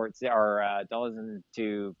or don't listen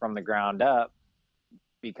to From the Ground Up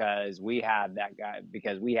because we had that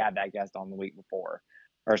guest on the week before.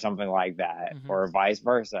 Or something like that, or vice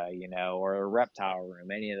versa, or a Reptile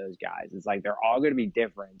Room, any of those guys. It's like they're all going to be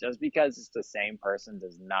different. Just because it's the same person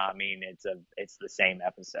does not mean it's the same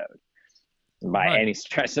episode by any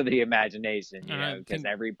stretch of the imagination. Because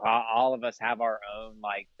all of us have our own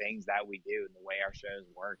like things that we do and the way our shows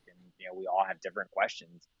work, and we all have different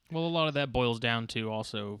questions. Well, a lot of that boils down to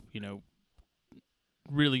also,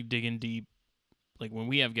 really digging deep. Like when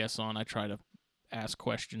we have guests on, I try to ask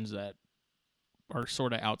questions that are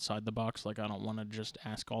sort of outside the box. Like I don't want to just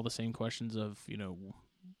ask all the same questions of,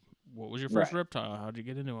 what was your first Right. reptile? How'd you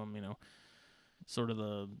get into them? Sort of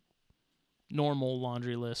the normal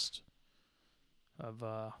laundry list of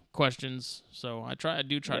questions. So I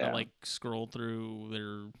do try to like scroll through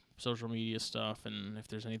their social media stuff, and if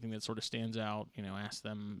there's anything that sort of stands out, ask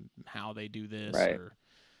them how they do this, Right. or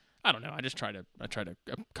I don't know. I try to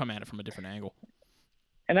come at it from a different angle.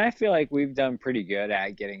 And I feel like we've done pretty good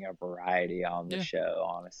at getting a variety on the show,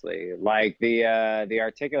 honestly. Like the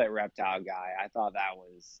articulate reptile guy, I thought that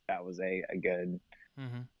was a good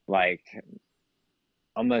like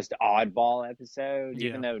almost oddball episode,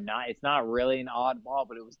 even though it's not really an oddball,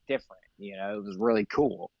 but it was different. It was really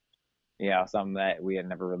cool. Something that we had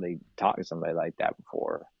never really talked to somebody like that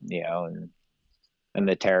before. And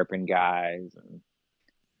the Terrapin guys, and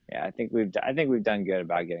I think we've done good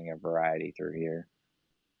about getting a variety through here.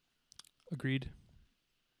 Agreed.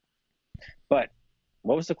 But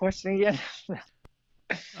what was the question again?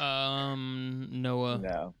 Noah,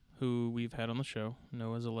 No. who we've had on the show,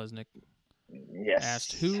 Noah Zalesnik, Yes.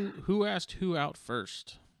 asked who asked who out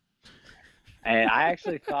first. And I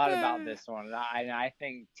actually thought about this one, and I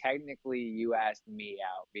think technically you asked me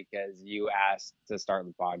out because you asked to start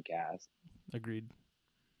the podcast. Agreed.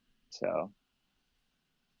 So,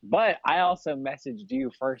 but I also messaged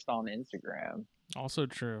you first on Instagram. Also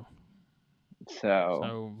true.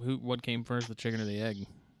 So what came first, the chicken or the egg?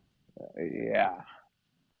 Yeah.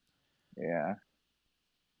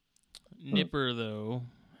 Nipper, though,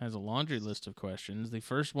 has a laundry list of questions. The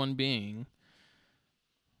first one being,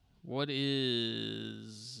 what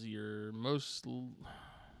is your most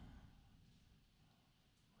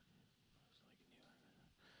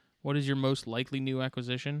likely new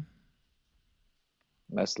acquisition?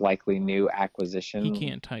 Most likely new acquisition. He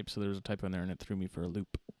can't type, so there's a typo in there, and it threw me for a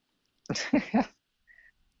loop.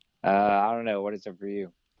 I don't know. What is it for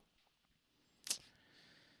you?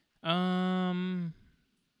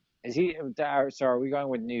 Is he? So are we going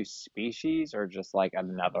with new species or just like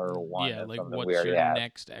another one? Yeah, like something what's we already your have?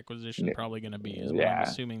 next acquisition probably going to be? Is what Yeah. I'm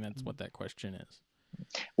assuming that's what that question is.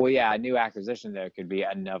 Well, yeah, a new acquisition though could be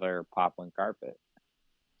another poplin carpet.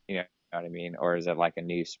 You know what I mean? Or is it like a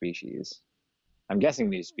new species? I'm guessing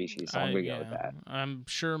new species, so I'm gonna go with that. I'm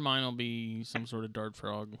sure mine will be some sort of dart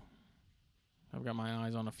frog. I've got my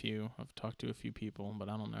eyes on a few. I've talked to a few people, but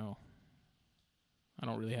I don't know. I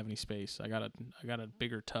don't really have any space. I got a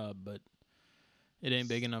bigger tub, but it ain't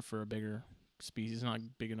big enough for a bigger species. It's not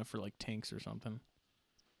big enough for like tanks or something.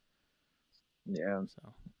 Yeah.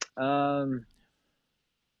 So.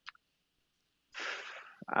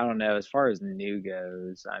 I don't know. As far as new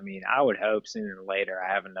goes, I mean, I would hope sooner or later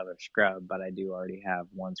I have another scrub, but I do already have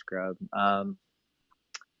one scrub.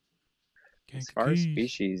 As far as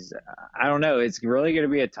species, I don't know. It's really going to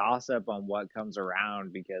be a toss-up on what comes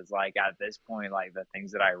around because, like, at this point, like, the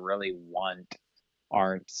things that I really want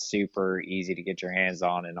aren't super easy to get your hands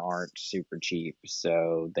on and aren't super cheap.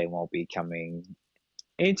 So they won't be coming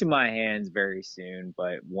into my hands very soon.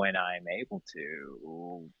 But when I'm able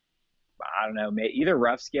to, I don't know, either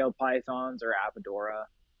rough-scale pythons or Apodora.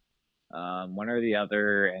 One or the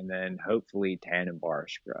other, and then hopefully tannin bar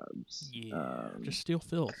scrubs. Yeah, just steal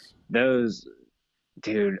Phil's. Those,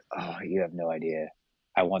 dude, oh, you have no idea.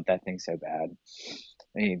 I want that thing so bad.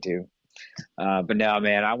 I need to. But no,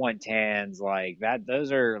 man, I want tans like that.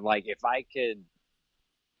 Those are like, if I could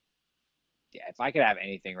have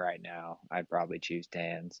anything right now, I'd probably choose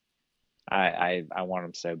tans. I want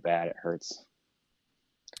them so bad it hurts.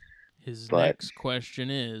 His next question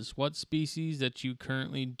is, what species that you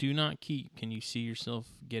currently do not keep can you see yourself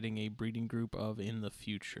getting a breeding group of in the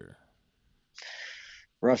future?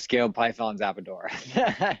 Rough-scale pythons, Apodora.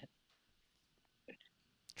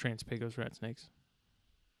 Trans-Pecos rat snakes.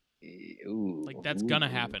 Ooh, like, that's going to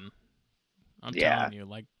happen. I'm telling you.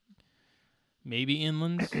 Like, maybe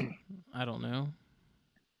inlands. I don't know.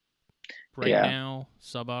 Right now,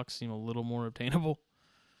 subocs seem a little more obtainable.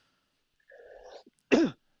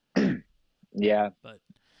 Yeah. But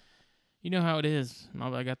you know how it is.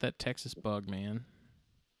 I got that Texas bug, man.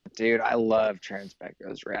 Dude, I love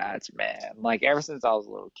Trans-Pecos rats, man. Like, ever since I was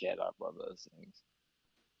a little kid, I've loved those things.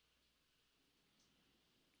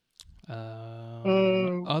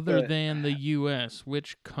 Other than the U.S.,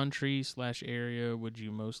 which country/area would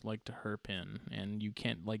you most like to herp in? And you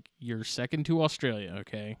can't, like, you're second to Australia,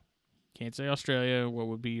 okay? Can't say Australia. What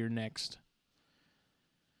would be your next?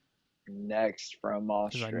 Next from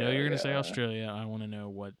Australia. Because I know you're going to say Australia. I want to know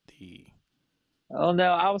what the... Oh,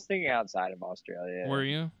 no, I was thinking outside of Australia. Were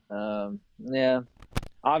you? Yeah.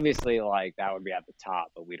 Obviously, like, that would be at the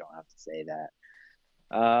top, but we don't have to say that.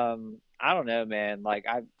 I don't know, man. Like,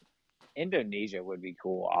 Indonesia would be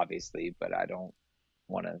cool, obviously, but I don't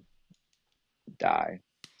want to die.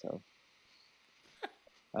 So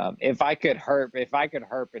if I could herp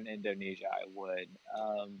in Indonesia, I would.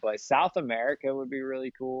 But South America would be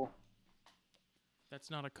really cool. That's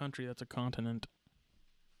not a country. That's a continent.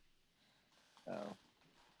 Oh,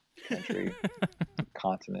 country,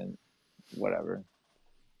 continent, whatever.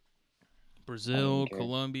 Brazil,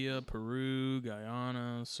 Colombia, Peru,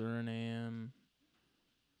 Guyana, Suriname,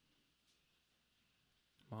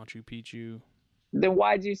 Machu Picchu. Then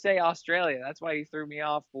why'd you say Australia? That's why you threw me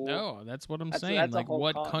off, fool. No, that's what I'm saying. That's like,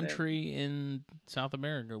 what continent. country in South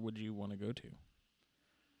America would you want to go to?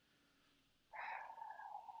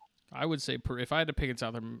 I would say Peru. If I had to pick in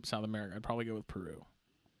South America, I'd probably go with Peru.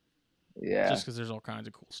 Yeah. Just because there's all kinds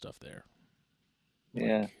of cool stuff there. Like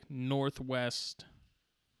yeah. Northwest,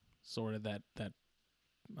 sort of that like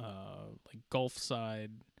Gulf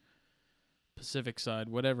side, Pacific side,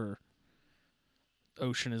 whatever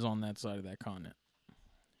ocean is on that side of that continent.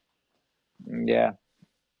 Yeah.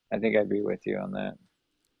 I think I'd be with you on that.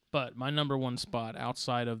 But my number one spot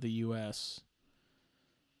outside of the U.S.,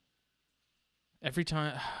 every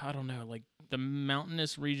time, I don't know, like the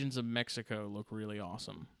mountainous regions of Mexico look really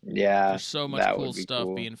awesome. Yeah. There's so much cool stuff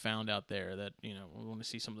being found out there that, we want to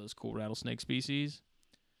see some of those cool rattlesnake species.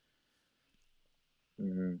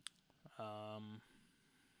 Mm-hmm.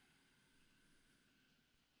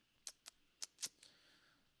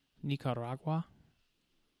 Nicaragua.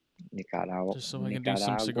 Just so I can Nicaragua. do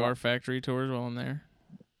some cigar factory tours while I'm there.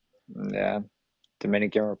 Yeah.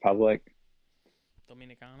 Dominican Republic.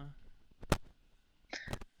 Dominicana.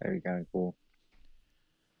 That'd be kind of cool.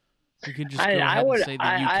 We can just go ahead and say the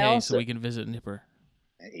UK also, so we can visit Nipper.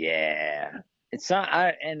 Yeah. It's not,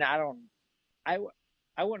 I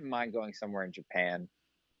wouldn't mind going somewhere in Japan.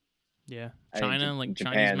 Yeah. China, like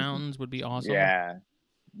Chinese mountains would be awesome. Yeah.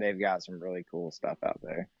 They've got some really cool stuff out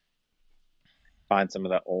there. Find some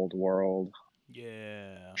of the old world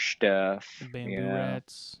stuff. Bamboo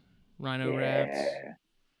rats, rhino rats.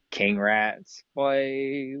 King rats.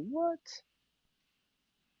 Boy, what?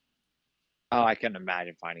 Oh, I couldn't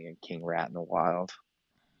imagine finding a king rat in the wild.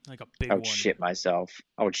 Like a big one. I would shit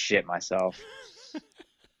myself.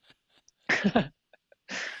 It's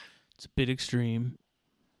a bit extreme.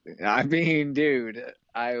 I mean, dude,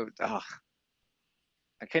 I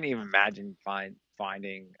couldn't even imagine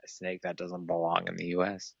finding a snake that doesn't belong in the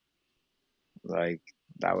U.S. Like,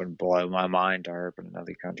 that would blow my mind to herp in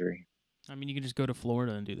another country. I mean, you can just go to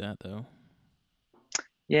Florida and do that, though.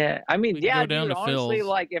 Yeah, I mean, dude, honestly, Phil's.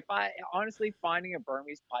 like, finding a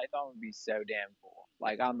Burmese python would be so damn cool.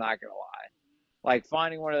 Like, I'm not gonna lie. Like,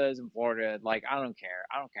 finding one of those in Florida, like, I don't care.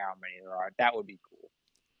 I don't care how many there are. That would be cool.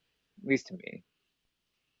 At least to me.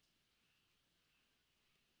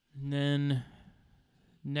 And then,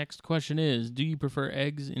 next question is, do you prefer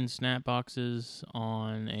eggs in snap boxes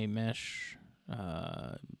on a mesh?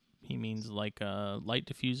 He means like a light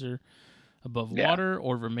diffuser above water,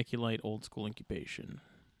 or vermiculite old school incubation?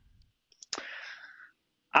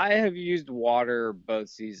 I have used water both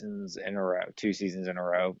seasons in a row, 2 seasons in a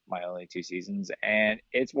row, my only 2 seasons, and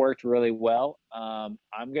it's worked really well. I'm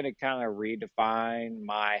going to kind of redefine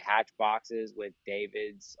my hatch boxes with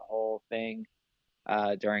David's whole thing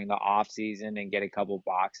during the off season and get a couple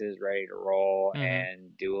boxes ready to roll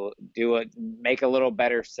and make a little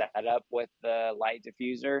better setup with the light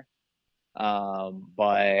diffuser.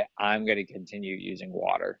 But I'm going to continue using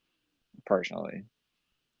water personally.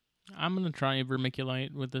 I'm going to try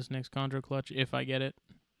vermiculite with this next Chondro clutch if I get it.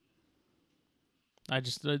 I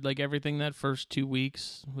just, like, everything that first 2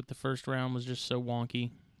 weeks with the first round was just so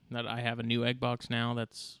wonky that I have a new egg box now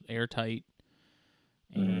that's airtight.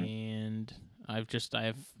 And I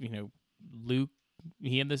have, Luke,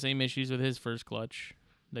 he had the same issues with his first clutch.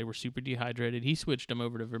 They were super dehydrated. He switched them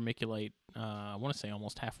over to vermiculite, I want to say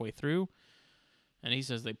almost halfway through. And he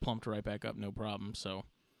says they plumped right back up, no problem. So,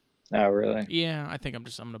 oh really? Yeah, I think I'm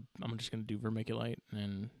just gonna do vermiculite,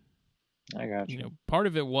 and I got you. Part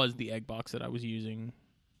of it was the egg box that I was using.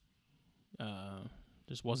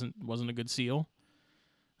 Just wasn't a good seal.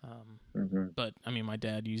 But I mean, my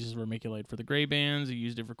dad uses vermiculite for the gray bands. He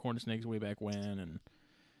used it for corn snakes way back when, and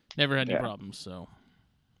never had any problems. So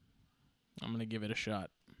I'm gonna give it a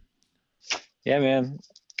shot. Yeah, man.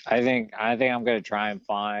 I think I'm gonna try and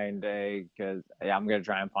find a tub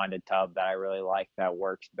that I really like that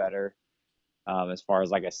works better, as far as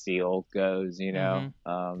like a seal goes,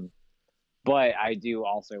 But I do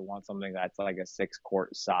also want something that's like a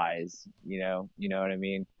 6-quart size, you know what I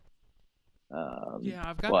mean? Yeah,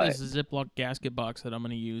 I've got this Ziploc gasket box that I'm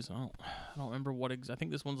gonna use. I don't remember what I think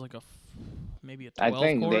this one's like maybe a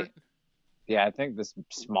 12 quart. Yeah, I think the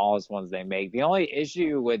smallest ones they make. The only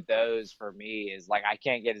issue with those for me is like I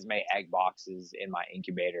can't get as many egg boxes in my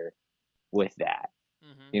incubator with that.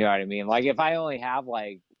 Mm-hmm. You know what I mean? Like if I only have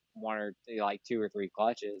like one or like two or three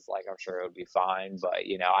clutches, like I'm sure it would be fine. But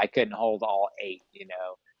I couldn't hold all eight.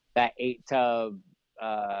 That 8 tub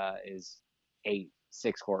is 8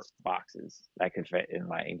 6-quart boxes that could fit in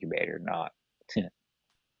my incubator, not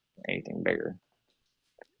anything bigger.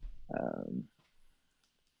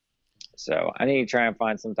 So I need to try and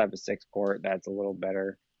find some type of 6-quart that's a little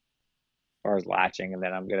better as far as latching, and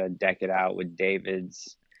then I'm gonna deck it out with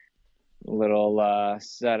David's little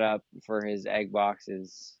setup for his egg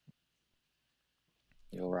boxes.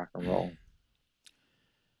 You'll rock and roll.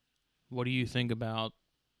 What do you think about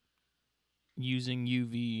using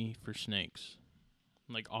UV for snakes?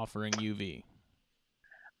 Like offering UV?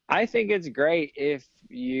 I think it's great if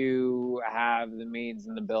you have the means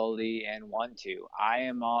and the ability and want to. I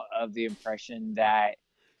am of the impression that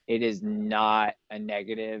it is not a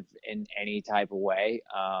negative in any type of way,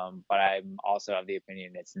 but I'm also of the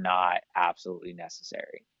opinion it's not absolutely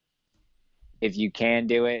necessary. If you can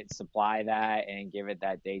do it, supply that and give it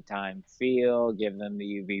that daytime feel, give them the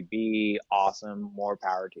UVB, awesome, more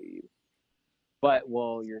power to you. But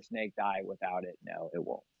will your snake die without it? No, it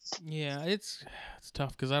won't. Yeah, it's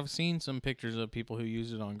tough because I've seen some pictures of people who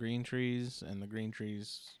use it on green trees, and the green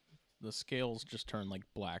trees, the scales just turn like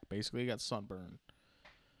black. Basically, you got sunburn.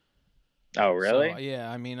 Oh, really? So, yeah,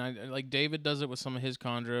 I mean, I like David does it with some of his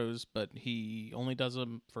chondros, but he only does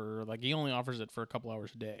them for he only offers it for a couple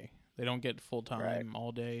hours a day. They don't get full time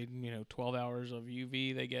all day. 12 hours of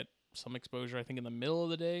UV. They get some exposure, I think, in the middle of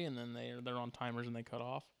the day, and then they're on timers and they cut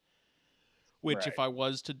off. Which, if I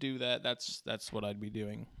was to do that, that's what I'd be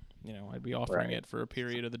doing. I'd be offering it for a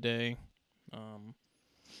period of the day. I'm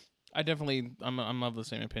of the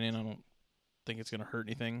same opinion. I don't think it's going to hurt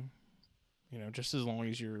anything. Just as long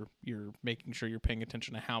as you're making sure you're paying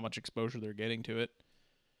attention to how much exposure they're getting to it.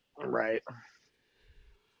 Right.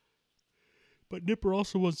 But Nipper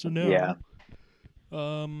also wants to know. Yeah.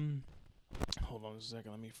 Hold on a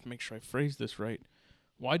second. Let me make sure I phrase this right.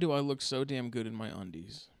 Why do I look so damn good in my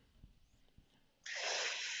undies?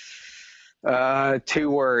 2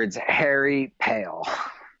 words: hairy, pale,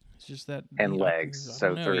 It's just that and legs.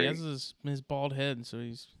 So 3. He has his bald head, so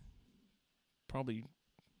he's probably.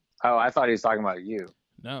 Oh, I thought he was talking about you.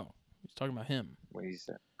 No, he's talking about him. What you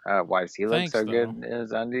said? Why does he look so good in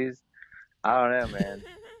his undies? I don't know, man.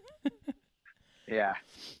 Yeah.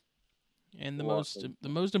 And the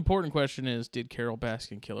most important question is: did Carol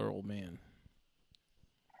Baskin kill her old man?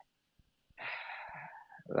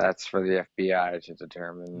 That's for the FBI to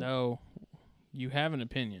determine. No, you have an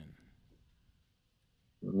opinion.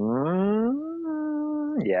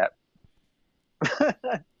 Yeah.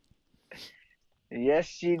 Yes,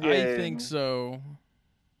 she did. I think so.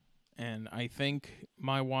 And I think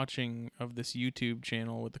my watching of this YouTube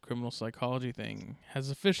channel with the criminal psychology thing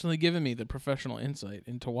has officially given me the professional insight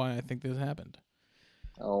into why I think this happened.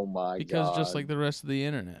 Oh my god. Because just like the rest of the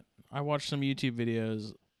internet, I watched some YouTube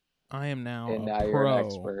videos. I am now and a now pro. You're an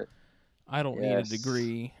expert. I don't need a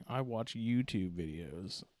degree. I watch YouTube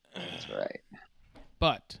videos. That's right.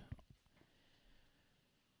 But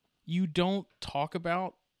you don't talk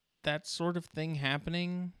about that sort of thing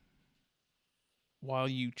happening while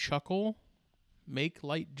you chuckle, make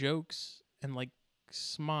light jokes, and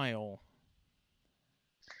smile.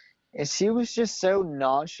 And she was just so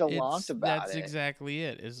nonchalant about That's it. exactly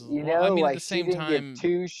it. At the same she didn't time, give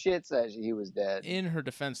 2 shits that he was dead. In her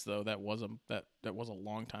defense, though, that was a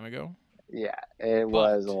long time ago. Yeah, it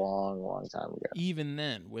was a long, long time ago. Even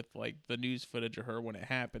then, with the news footage of her when it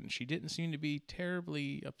happened, she didn't seem to be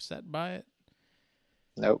terribly upset by it.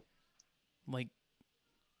 Nope.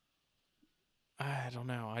 I don't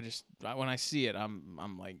know. When I see it,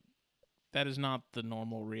 I'm like, that is not the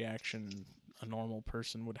normal reaction a normal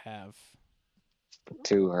person would have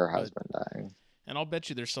to her husband dying. And I'll bet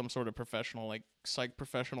you there's some sort of professional, psych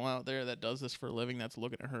professional out there that does this for a living that's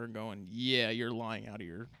looking at her and going, "Yeah, you're lying out of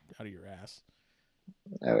your ass."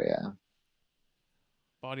 Oh yeah.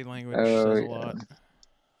 Body language says a lot.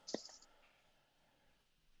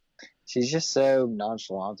 She's just so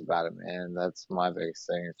nonchalant about it, man. That's my biggest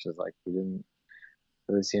thing. It's just he didn't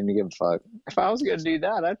really seem to give a fuck. If I was gonna do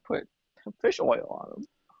that, I'd put fish oil on him.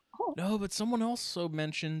 No, but someone also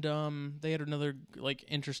mentioned they had another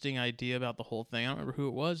interesting idea about the whole thing. I don't remember who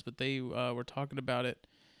it was, but they were talking about it.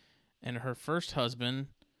 And her first husband,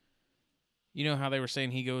 you know how they were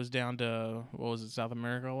saying he goes down to South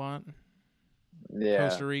America a lot? Yeah.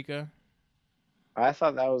 Costa Rica. I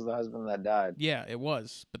thought that was the husband that died. Yeah, it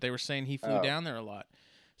was, but they were saying he flew down there a lot.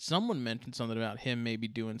 someone mentioned something about him maybe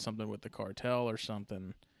doing something with the cartel or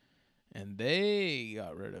something, and they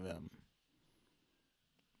got rid of him,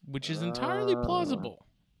 which is entirely plausible.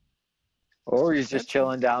 Or he's just That's-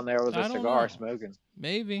 chilling down there with I a don't cigar know. smoking.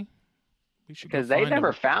 Maybe we should go Because they find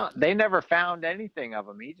him. never found anything of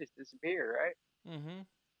him. He just disappeared, right? Mm-hmm.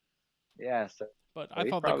 Yeah. So But So I he's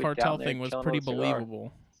thought the probably cartel down there thing was chilling pretty with a cigar.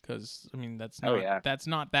 believable, because I mean that's Oh, not yeah. that's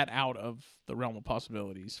not that out of the realm of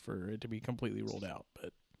possibilities for it to be completely ruled out.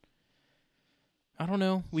 But I don't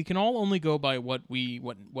know. We can all only go by what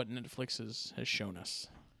Netflix has shown us.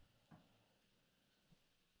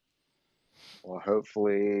 Well,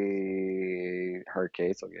 hopefully her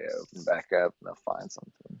case will get opened back up and they'll find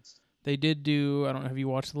something. They did do. I don't know. Have you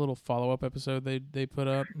watched the little follow-up episode they put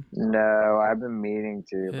up? No, I've been meaning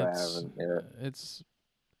to, but I It's haven't yet. it's.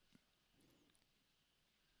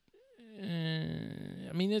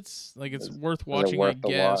 I mean, it's like it's worth watching, worth I the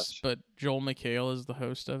guess. watch? But Joel McHale is the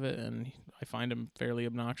host of it, and I find him fairly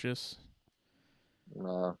obnoxious.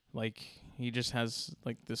 No. Like he just has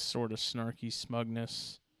like this sort of snarky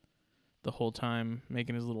smugness the whole time,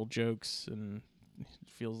 making his little jokes, and it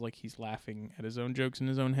feels like he's laughing at his own jokes in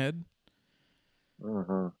his own head.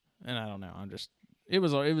 Mm-hmm. And I don't know. It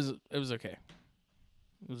was okay.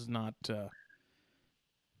 It was not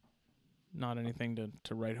anything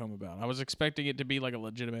to write home about. I was expecting it to be like a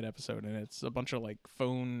legitimate episode, and it's a bunch of like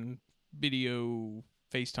phone, video,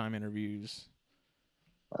 FaceTime interviews.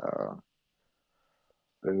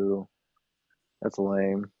 Boo. That's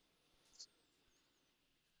lame.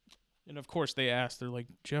 And of course they asked, they're like,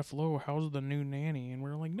 Jeff Lowe, how's the new nanny? And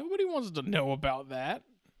we're like, nobody wants to know about that.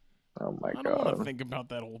 Oh my I don't want to god. think about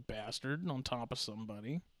that old bastard on top of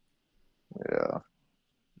somebody. Yeah.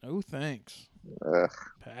 No thanks. Ugh.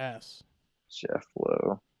 Pass. Jeff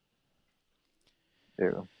Lowe.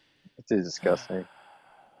 Ew. It's disgusting.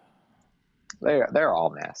 They're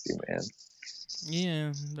all nasty, man.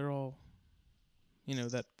 Yeah, they're all,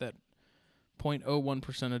 that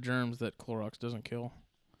 0.01% of germs that Clorox doesn't kill.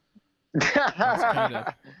 That's kind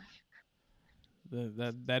of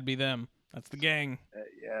that'd be them. That's the gang.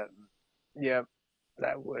 Yeah. Yep.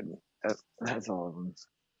 That would. That's all of them.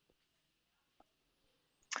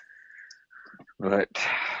 But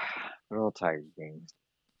they're all Tiger King.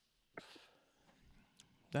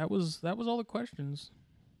 That was all the questions.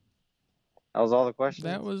 That was all the questions.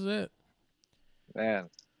 That was it. Man.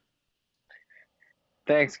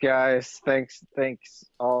 Thanks, guys. Thanks,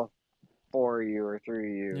 all 4 of you or 3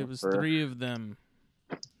 of you. It was for 3 of them.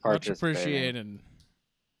 Much participating. appreciated.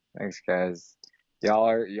 Thanks, guys. Y'all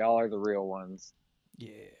are the real ones.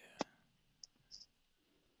 Yeah.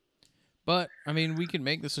 But I mean, we can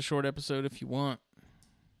make this a short episode if you want.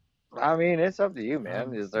 I mean, it's up to you,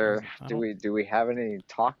 man. Is there? Do we have any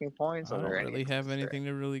talking points? I don't really have anything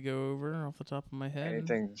to really go over off the top of my head.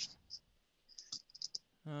 Anything?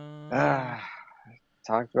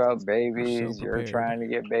 Talked about babies. So You're trying to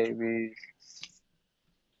get babies.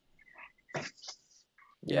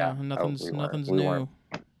 Yeah, nothing's we new. weren't.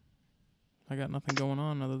 I got nothing going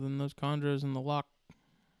on other than those chondros and the lock.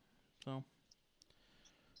 So,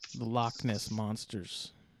 the Loch Ness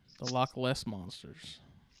monsters, the Loch Less monsters.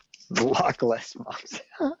 The Loch Less monster.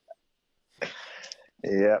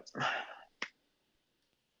 Yep.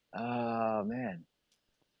 Oh man.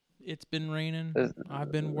 It's been raining.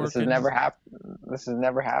 I've been working. This has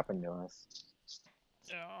never happened to us.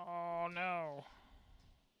 Oh no!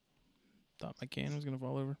 Thought my can was gonna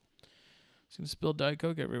fall over. It's gonna spill Diet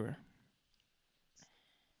Coke everywhere.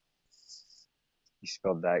 You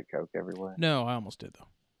spilled Diet Coke everywhere? No, I almost did though.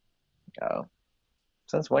 Oh.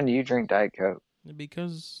 Since when do you drink Diet Coke?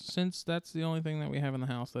 Because since that's the only thing that we have in the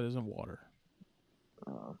house that isn't water.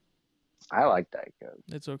 I like Diet Coke.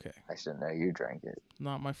 It's okay. I should know you drank it.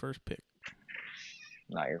 Not my first pick.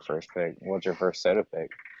 Not your first pick. What's your first soda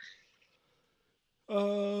pick?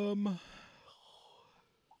 Do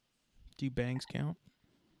bangs count?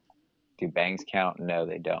 Do bangs count? No,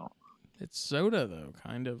 they don't. It's soda though,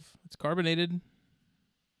 kind of. It's carbonated.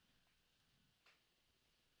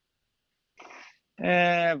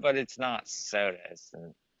 But it's not soda. It's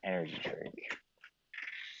an energy drink.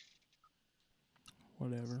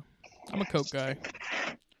 Whatever. I'm a Coke guy.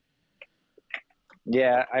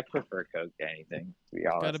 Yeah, I prefer Coke to anything. To be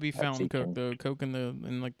honest, Gotta be fountain Coke though. Coke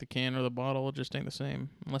in like the can or the bottle, it just ain't the same.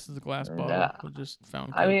 Unless it's a glass bottle, Nah. it's just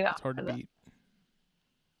fountain Coke. I mean, it's hard to beat.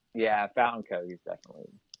 Yeah, fountain Coke is definitely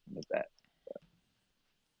the best.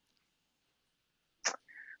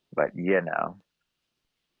 But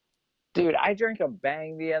dude, I drank a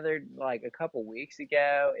Bang a couple weeks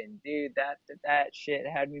ago, and dude, that shit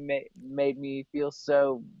had me made me feel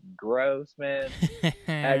so gross, man. Which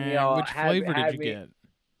flavor did you get?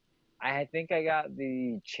 I think I got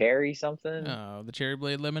the cherry something. Oh, the cherry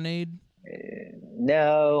blade lemonade.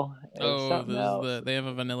 No, it was Oh, something else. they have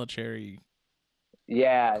a vanilla cherry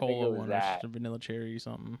Yeah, I think it cola was one, or that. a vanilla cherry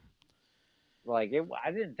something. Like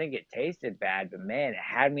I didn't think it tasted bad, but man, it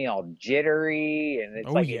had me all jittery, and it's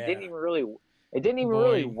Oh like yeah, it didn't even really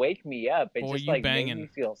boy, wake me up. It boy, just you like made banging. me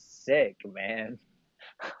feel sick, man.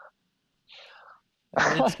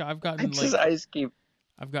 I've gotten like I just keep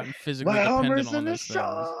I've gotten physically my dependent Hummer's on in the those things.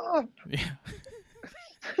 shop. Yeah,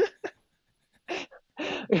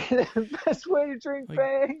 The best way to drink like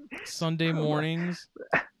Bang. Sunday mornings,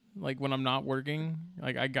 like when I'm not working,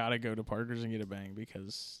 like I gotta go to Parker's and get a Bang,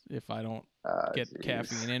 because if I don't get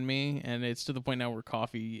caffeine in me, and it's to the point now where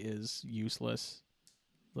coffee is useless.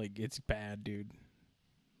 Like it's bad, dude.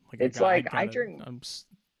 Like It's like I drink I'm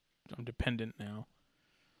dependent now.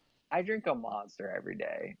 I drink a Monster every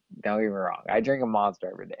day. Don't get me wrong. I drink a Monster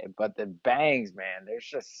every day. But the Bangs, man, there's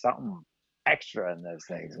just something extra in those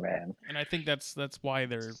things, man. And I think that's why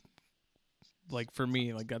they're like, for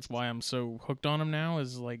me, like that's why I'm so hooked on them now,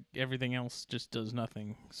 is like everything else just does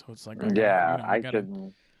nothing. So it's like I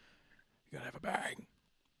gotta have a Bang.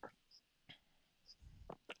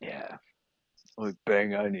 Yeah. Like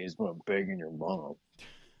Bang I need is what I'm banging your mom.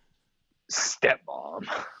 Stepmom.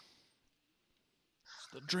 It's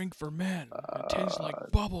the drink for men. It tastes like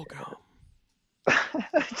bubble gum.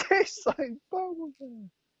 It tastes like bubblegum.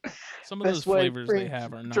 Some of those flavors they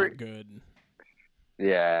have are not good.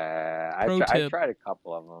 Yeah, I've tried a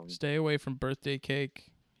couple of them. Stay away from birthday cake,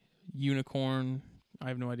 unicorn. I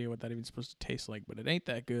have no idea what that even supposed to taste like, but it ain't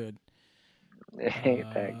that good. It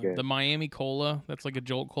ain't that good. The Miami Cola, that's like a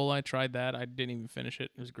Jolt Cola. I tried that. I didn't even finish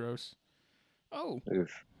it. It was gross. Oh,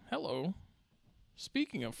 Oof. Hello.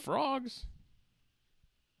 Speaking of frogs,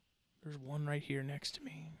 there's one right here next to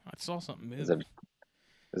me. I saw something move. Is it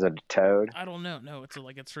a toad? I don't know. No, it's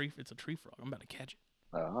a tree. It's a tree frog. I'm about to catch it.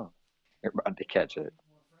 Oh, you're about to catch it.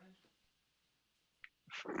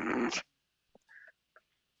 Where'd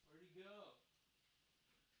he go?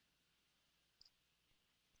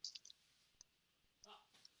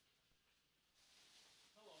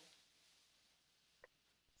 Hello.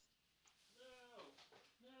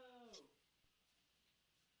 No.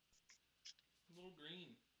 Little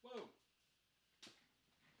green. Whoa.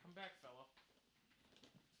 Come back, fella.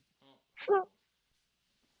 Oh.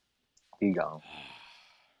 He gone.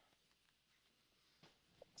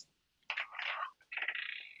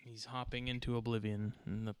 He's hopping into oblivion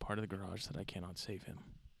in the part of the garage that I cannot save him.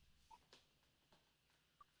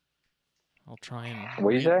 I'll try and...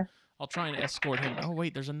 What you say? I'll try and escort him. Oh,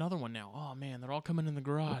 wait, there's another one now. Oh, man, they're all coming in the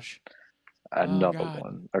garage. Another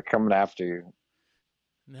one. They're coming after you.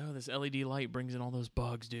 No, this LED light brings in all those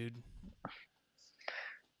bugs, dude.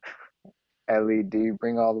 LED,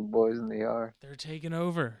 bring all the boys in the yard. They're taking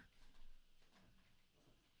over.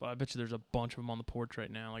 But I bet you there's a bunch of them on the porch right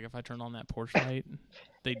now. Like, if I turn on that porch light,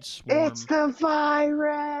 they'd swarm. It's the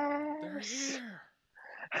virus!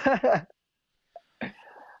 They're here!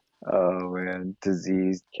 Oh, man.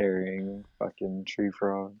 Disease carrying fucking tree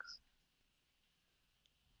frogs.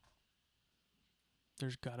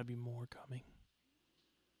 There's gotta be more coming.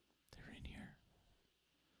 They're in here.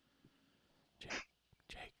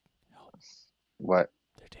 Jake, help. What?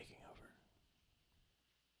 They're taking over.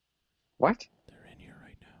 What? They're in here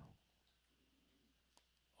right now.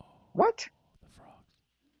 Oh, what? The frogs.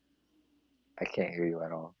 I can't hear you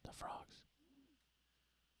at all. The frogs.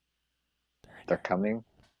 They're coming?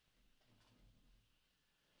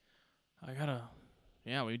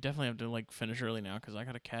 Yeah, we definitely have to like finish early now, because I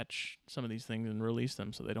gotta catch some of these things and release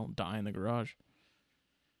them so they don't die in the garage.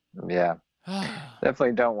 Yeah.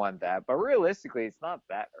 Definitely don't want that. But realistically, it's not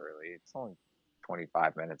that early. It's only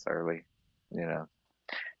 25 minutes early, you know.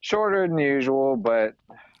 Shorter than usual, but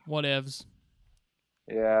whatevs.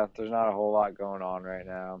 Yeah, there's not a whole lot going on right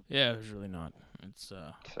now. Yeah, there's really not. It's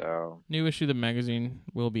so new issue of the magazine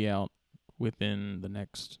will be out within the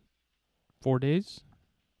next 4 days.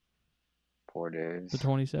 4 days. The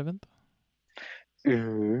 27th.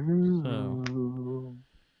 Ooh. So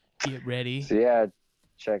get ready. So yeah,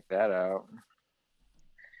 check that out.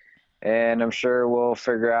 And I'm sure we'll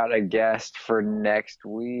figure out a guest for next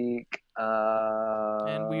week.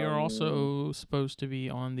 And we are also supposed to be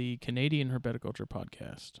on the Canadian Herpetoculture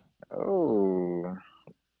podcast. Oh.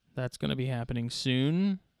 That's going to be happening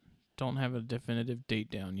soon. Don't have a definitive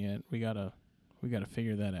date down yet. We gotta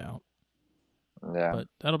figure that out. Yeah. But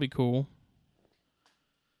that'll be cool.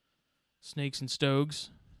 Snakes and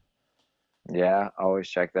Stogs. Yeah, always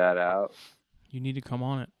check that out. You need to come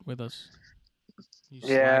on it with us. You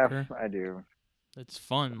yeah, I do. It's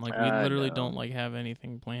fun. Like we literally don't like have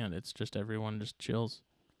anything planned. It's just everyone just chills.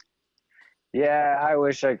 Yeah, I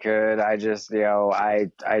wish I could. I just, I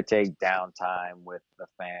take downtime with the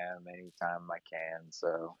fam anytime I can.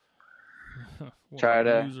 So What try a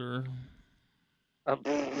to. loser.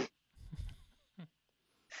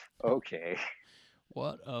 Okay.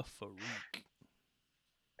 What a freak.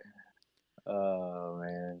 Oh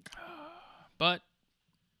man. But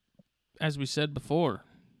as we said before,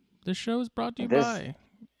 this show is brought to you This by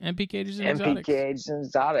MP Cages and MP Exotics. Cage and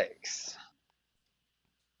Exotics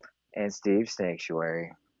and Steve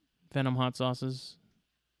Sanctuary. Venom hot sauces,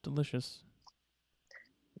 delicious.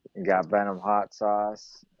 You got Venom hot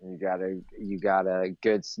sauce. You got a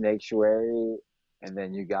good Sanctuary, and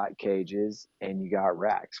then you got Cages, and you got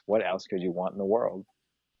Racks. What else could you want in the world?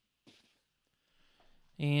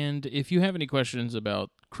 And if you have any questions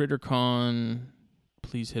about CritterCon,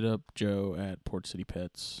 please hit up Joe at Port City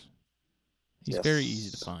Pets. He's very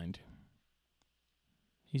easy to find.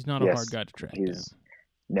 He's not a hard guy to track down.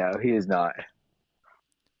 No, he is not.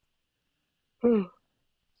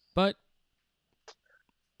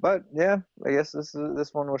 But yeah, I guess this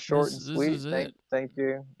one was short and sweet. Thank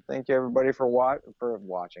you everybody for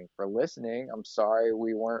watching, for listening. I'm sorry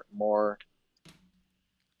we weren't more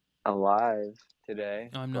alive today.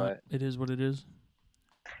 I'm not. It is what it is.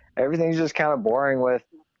 Everything's just kind of boring with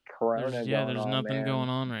Corona. There's nothing going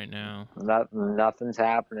on right now. Nothing's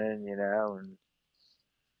happening, and I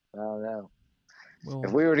don't know. Well,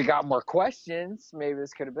 if we would have got more questions, maybe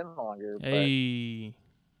this could have been longer. Hey.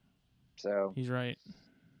 So he's right.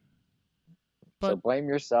 So blame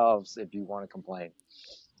yourselves if you want to complain.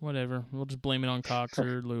 Whatever. We'll just blame it on Cox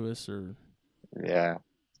or Lewis or. Yeah,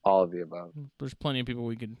 all of the above. There's plenty of people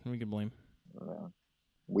we could blame.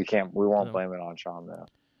 We won't blame it on Sean though.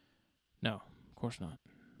 No, of course not.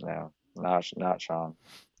 No, not Sean.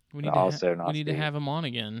 We need to have him on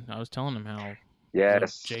again. I was telling him how.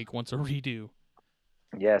 Yes. Jake wants a redo.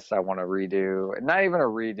 Yes, I want a redo. Not even a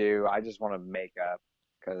redo. I just want to make up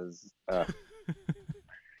because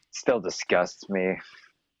still disgusts me.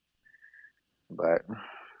 But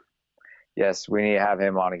yes, we need to have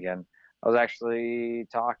him on again. I was actually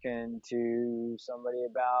talking to somebody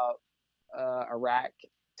about a rack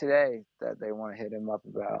today that they want to hit him up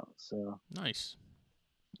about. So nice.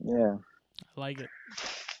 Yeah. I like it.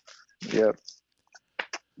 Yep.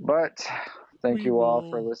 But thank you all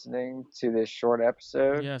for listening to this short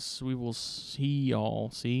episode. Yes, we will see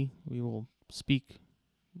y'all. We will speak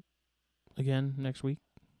again next week.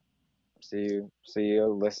 See you.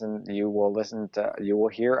 Listen. You will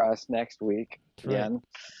hear us next week again.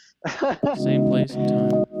 Right. Same place and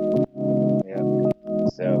time. Yep.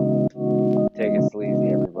 So take it sleazy,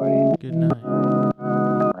 everybody. Good night.